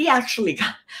him, he actually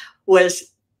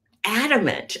was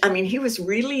adamant. I mean, he was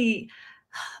really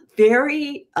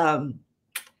very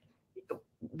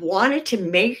wanted to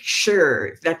make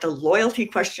sure that the loyalty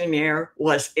questionnaire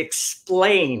was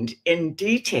explained in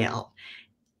detail,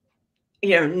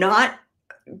 you know, not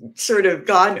sort of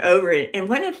gone over it. And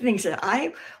one of the things that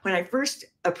when I first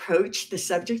approached the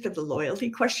subject of the loyalty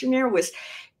questionnaire was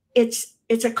it's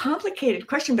a complicated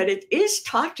question, but it is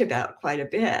talked about quite a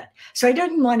bit. So I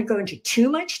didn't want to go into too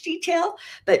much detail,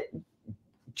 but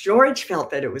George felt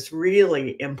that it was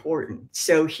really important.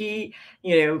 So he,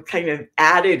 you know, kind of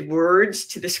added words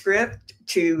to the script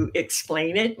to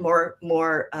explain it more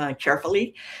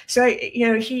carefully. So, you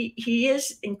know, he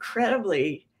is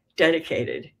incredibly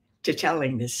dedicated to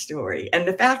telling this story. And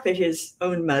the fact that his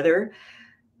own mother,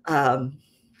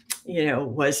 you know,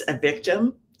 was a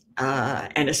victim,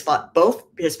 and both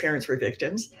his parents were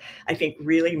victims, I think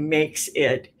really makes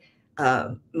it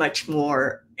much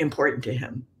more important to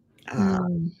him.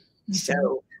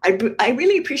 So I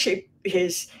really appreciate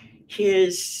his,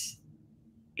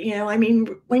 you know, I mean,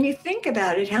 when you think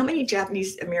about it, how many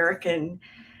Japanese American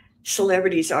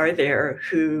celebrities are there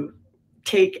who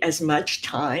take as much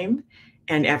time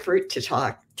and effort to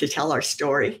tell our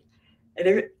story?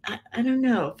 I don't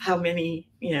know how many,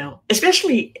 you know,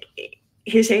 especially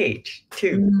his age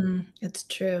too. It's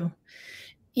true.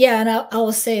 Yeah. And I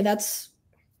will say that's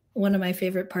one of my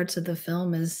favorite parts of the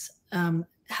film is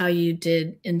how you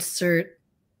did insert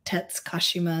Tetsu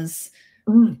Kashima's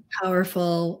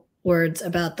powerful words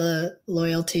about the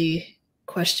loyalty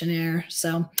questionnaire.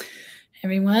 So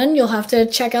everyone, you'll have to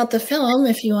check out the film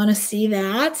if you want to see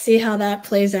how that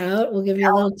plays out. We'll give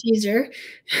you a little teaser.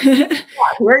 Yeah,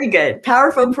 very good.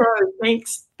 Powerful prose.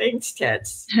 Thanks,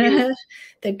 Tetsu.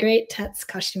 The great Tetsu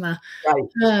Kashima.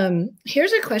 Right.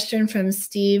 Here's a question from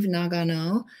Steve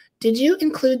Nagano. Did you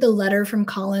include the letter from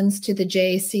Collins to the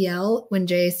JACL when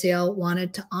JACL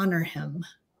wanted to honor him?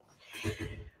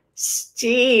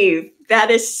 Steve, that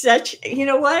is such, you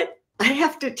know what? I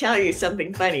have to tell you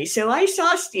something funny. So I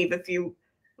saw Steve a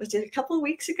couple of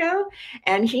weeks ago?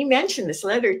 And he mentioned this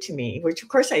letter to me, which of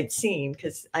course I'd seen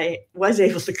because I was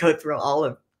able to go through all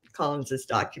of Collins's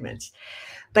documents.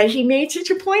 But he made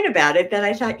such a point about it that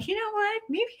I thought, you know what?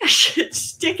 Maybe I should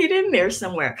stick it in there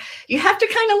somewhere. You have to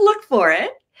kind of look for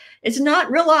it. It's not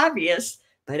real obvious,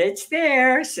 but it's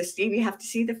there. So Steve, you have to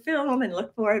see the film and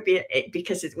look for it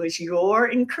because it was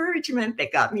your encouragement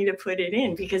that got me to put it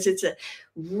in, because it's a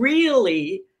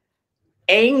really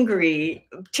angry,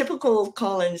 typical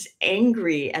Collins,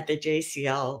 angry at the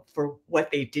JCL for what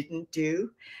they didn't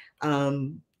do.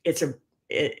 And it's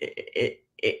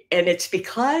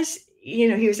because, you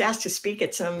know, he was asked to speak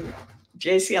at some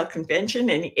JCL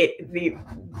convention, and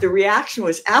the reaction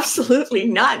was absolutely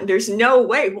not. There's no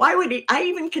way. Why would I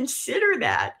even consider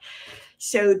that?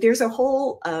 So there's a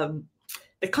whole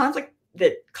the conflict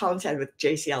that Collins had with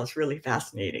JCL is really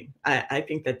fascinating. I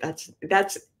think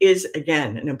that is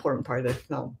again an important part of the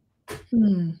film.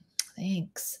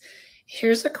 Thanks.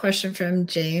 Here's a question from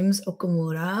James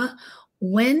Okamura.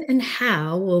 When and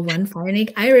how will One Finding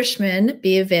Irishman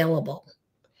be available?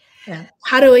 Yeah.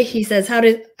 He says, how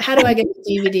do I get the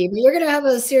DVD? But you're going to have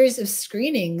a series of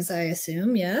screenings, I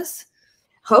assume, yes?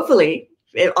 Hopefully,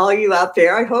 all you out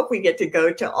there, I hope we get to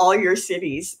go to all your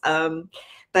cities.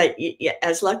 But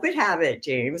as luck would have it,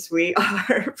 James, we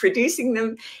are producing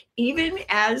them even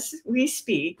as we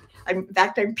speak. In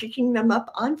fact, I'm picking them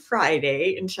up on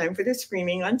Friday in time for the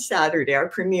screening on Saturday, our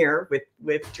premiere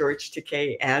with George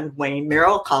Takei and Wayne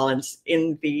Merrill Collins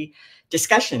in the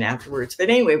discussion afterwards. But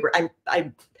anyway,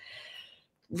 I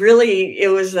really, it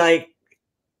was like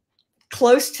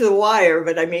close to the wire,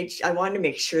 but I wanted to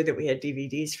make sure that we had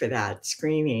DVDs for that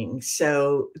screening.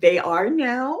 So they are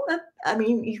now, I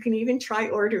mean, you can even try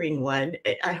ordering one.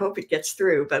 I hope it gets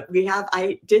through, but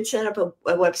I did set up a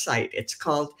website. It's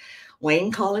called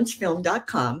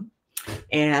WayneCollinsFilm.com,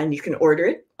 and you can order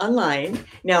it online.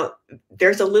 Now,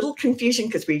 there's a little confusion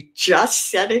because we just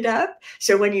set it up.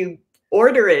 So when you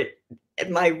order it,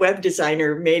 my web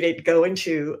designer made it go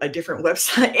into a different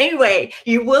website. Anyway,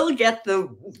 you will get the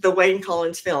Wayne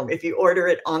Collins film if you order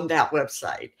it on that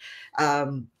website.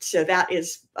 So that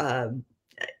is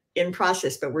in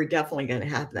process, but we're definitely going to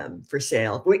have them for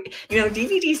sale.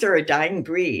 DVDs are a dying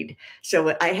breed.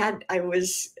 So I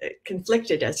was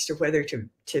conflicted as to whether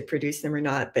to produce them or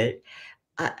not, but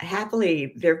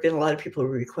happily, there have been a lot of people who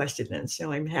requested them.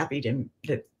 So I'm happy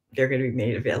that they're going to be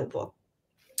made available.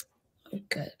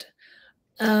 Good.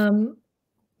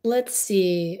 Let's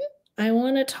see. I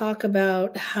want to talk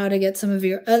about how to get some of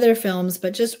your other films,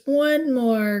 but just one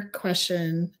more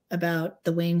question about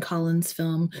the Wayne Collins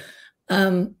film.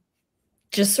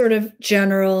 Just sort of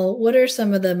general, what are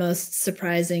some of the most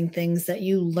surprising things that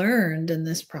you learned in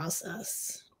this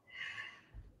process?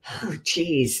 Oh,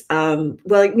 geez. Well,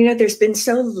 there's been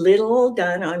so little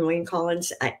done on Wayne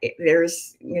Collins.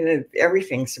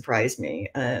 Everything surprised me.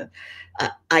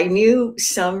 I knew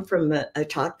some from a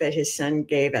talk that his son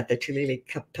gave at the Tule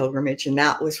Lake pilgrimage, and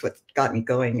that was what got me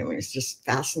going. It was just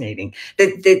fascinating.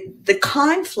 The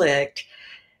conflict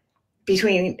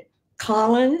between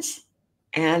Collins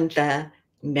and the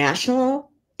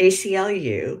National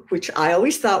ACLU, which I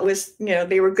always thought was,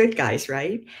 they were good guys,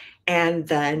 right? And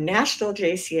the National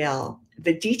JCL,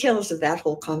 the details of that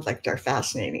whole conflict are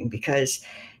fascinating because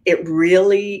it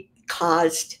really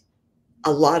caused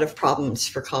a lot of problems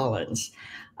for Collins.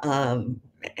 And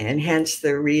hence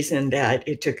the reason that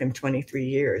it took him 23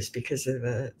 years because of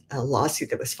a lawsuit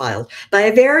that was filed by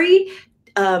a very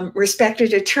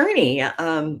respected attorney,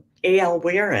 A.L.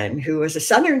 Warren, who was a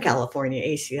Southern California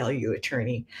ACLU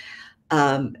attorney.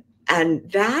 And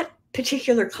that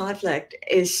particular conflict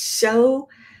is so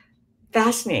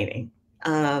fascinating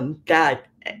that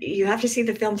you have to see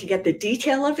the film to get the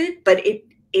detail of it, but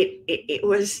it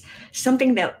was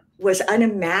something that was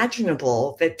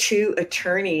unimaginable that two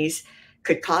attorneys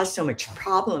could cause so much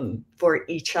problem for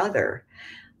each other.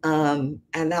 And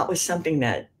that was something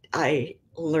that I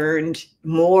learned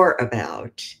more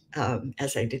about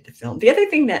as I did the film. The other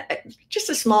thing just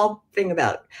a small thing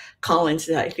about Collins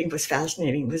that I think was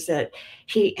fascinating was that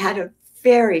he had a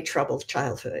very troubled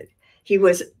childhood. He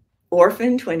was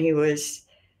orphaned when he was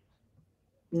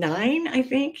 9, I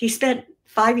think. He spent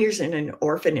 5 years in an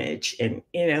orphanage in,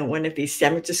 one of these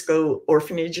San Francisco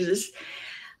orphanages.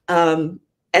 And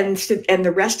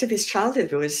the rest of his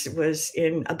childhood was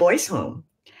in a boys' home.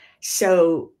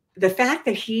 So the fact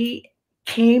that he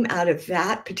came out of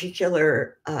that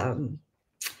particular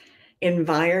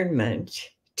environment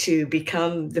to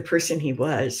become the person he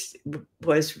was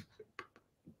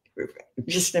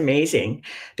just amazing,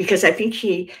 because I think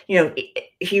he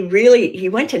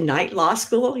went to night law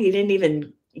school. He didn't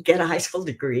even get a high school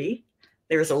degree.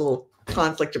 There was a little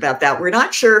conflict about that. We're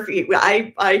not sure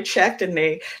if I checked and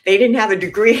they didn't have a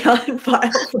degree on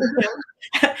file for him.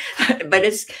 But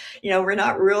it's, we're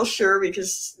not real sure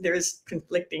because there's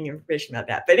conflicting information about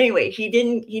that. But anyway,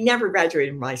 he never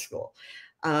graduated from high school.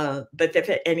 And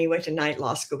he went to night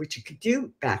law school, which you could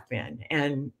do back then.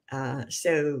 And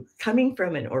so coming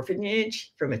from an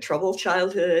orphanage, from a troubled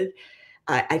childhood,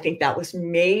 I think that was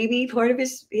maybe part of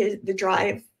the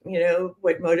drive,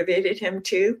 what motivated him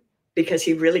too, because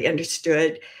he really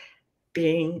understood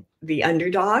being the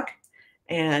underdog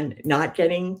and not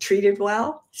getting treated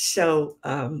well. So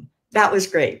that was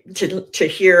great to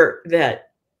hear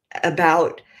that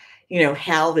about,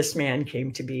 how this man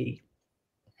came to be.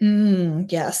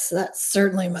 Yes, that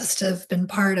certainly must have been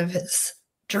part of his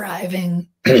driving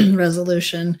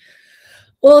resolution.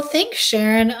 Well, thanks,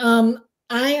 Sharon.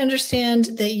 I understand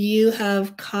that you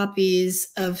have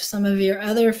copies of some of your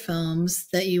other films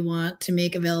that you want to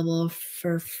make available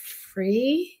for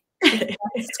free.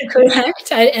 That's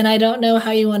correct. And I don't know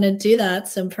how you want to do that.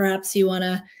 So perhaps you want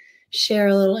to share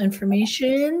a little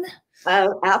information.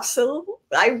 Absolutely.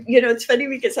 It's funny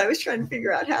because I was trying to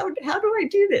figure out how do I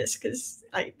do this, because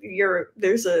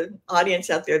there's an audience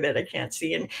out there that I can't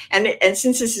see, and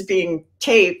since this is being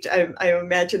taped, I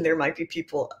imagine there might be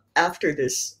people after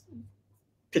this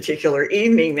particular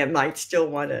evening that might still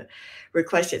want to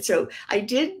request it. So I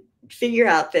did figure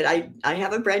out that I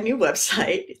have a brand new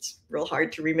website. It's real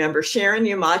hard to remember,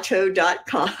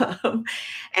 SharonYamato.com,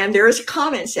 and there is a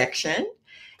comment section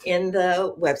in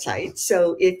the website.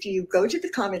 So if you go to the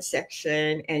comment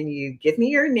section and you give me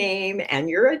your name and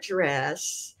your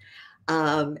address,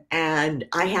 and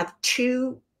I have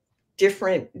 2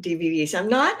 different DVDs. I'm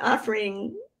not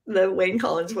offering the Wayne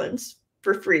Collins ones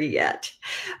for free yet,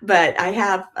 but I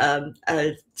have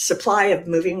a supply of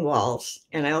Moving Walls,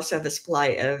 and I also have a supply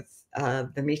of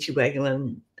the Michi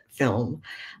Weglyn film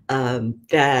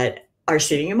that are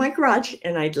sitting in my garage,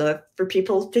 and I'd love for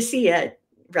people to see it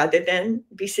rather than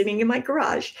be sitting in my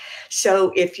garage.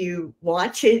 So if you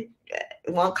want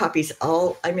copies,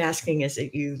 all I'm asking is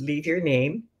that you leave your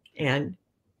name and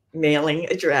mailing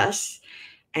address,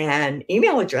 and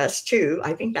email address too.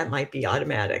 I think that might be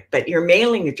automatic, but your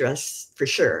mailing address for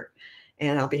sure.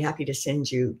 And I'll be happy to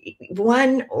send you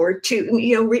one or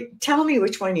two, tell me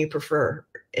which one you prefer,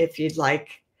 if you'd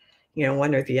like,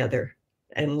 one or the other,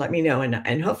 and let me know.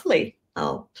 And hopefully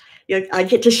I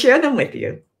get to share them with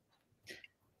you.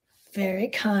 Very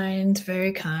kind,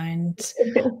 very kind.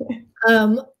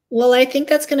 Well, I think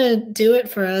that's going to do it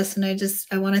for us. And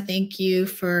I want to thank you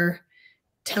for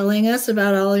telling us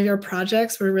about all of your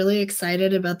projects. We're really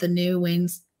excited about the new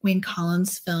Wayne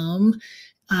Collins film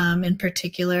in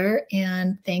particular.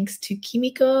 And thanks to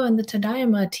Kimiko and the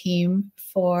Tadayama team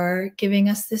for giving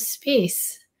us this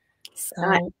space.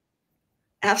 So.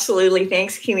 Absolutely.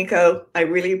 Thanks, Kimiko. I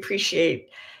really appreciate,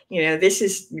 this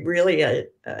is really a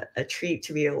treat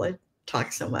to be able to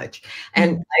talk so much.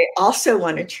 And I also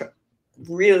want to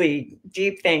really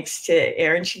deep thanks to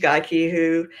Erin Shigaki,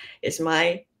 who is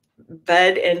my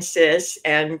bud and sis.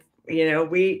 And,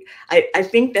 I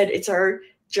think that it's our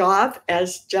job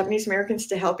as Japanese Americans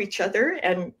to help each other.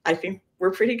 And I think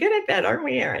we're pretty good at that, aren't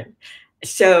we, Erin?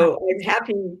 So I'm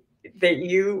happy that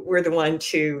you were the one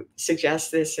to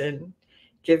suggest this and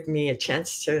give me a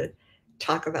chance to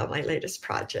talk about my latest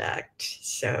project.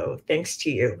 So thanks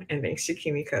to you, and thanks to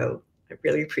Kimiko. I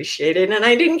really appreciate it. And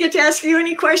I didn't get to ask you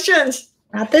any questions.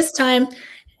 Not this time.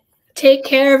 Take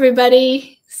care,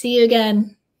 everybody. See you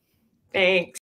again. Thanks.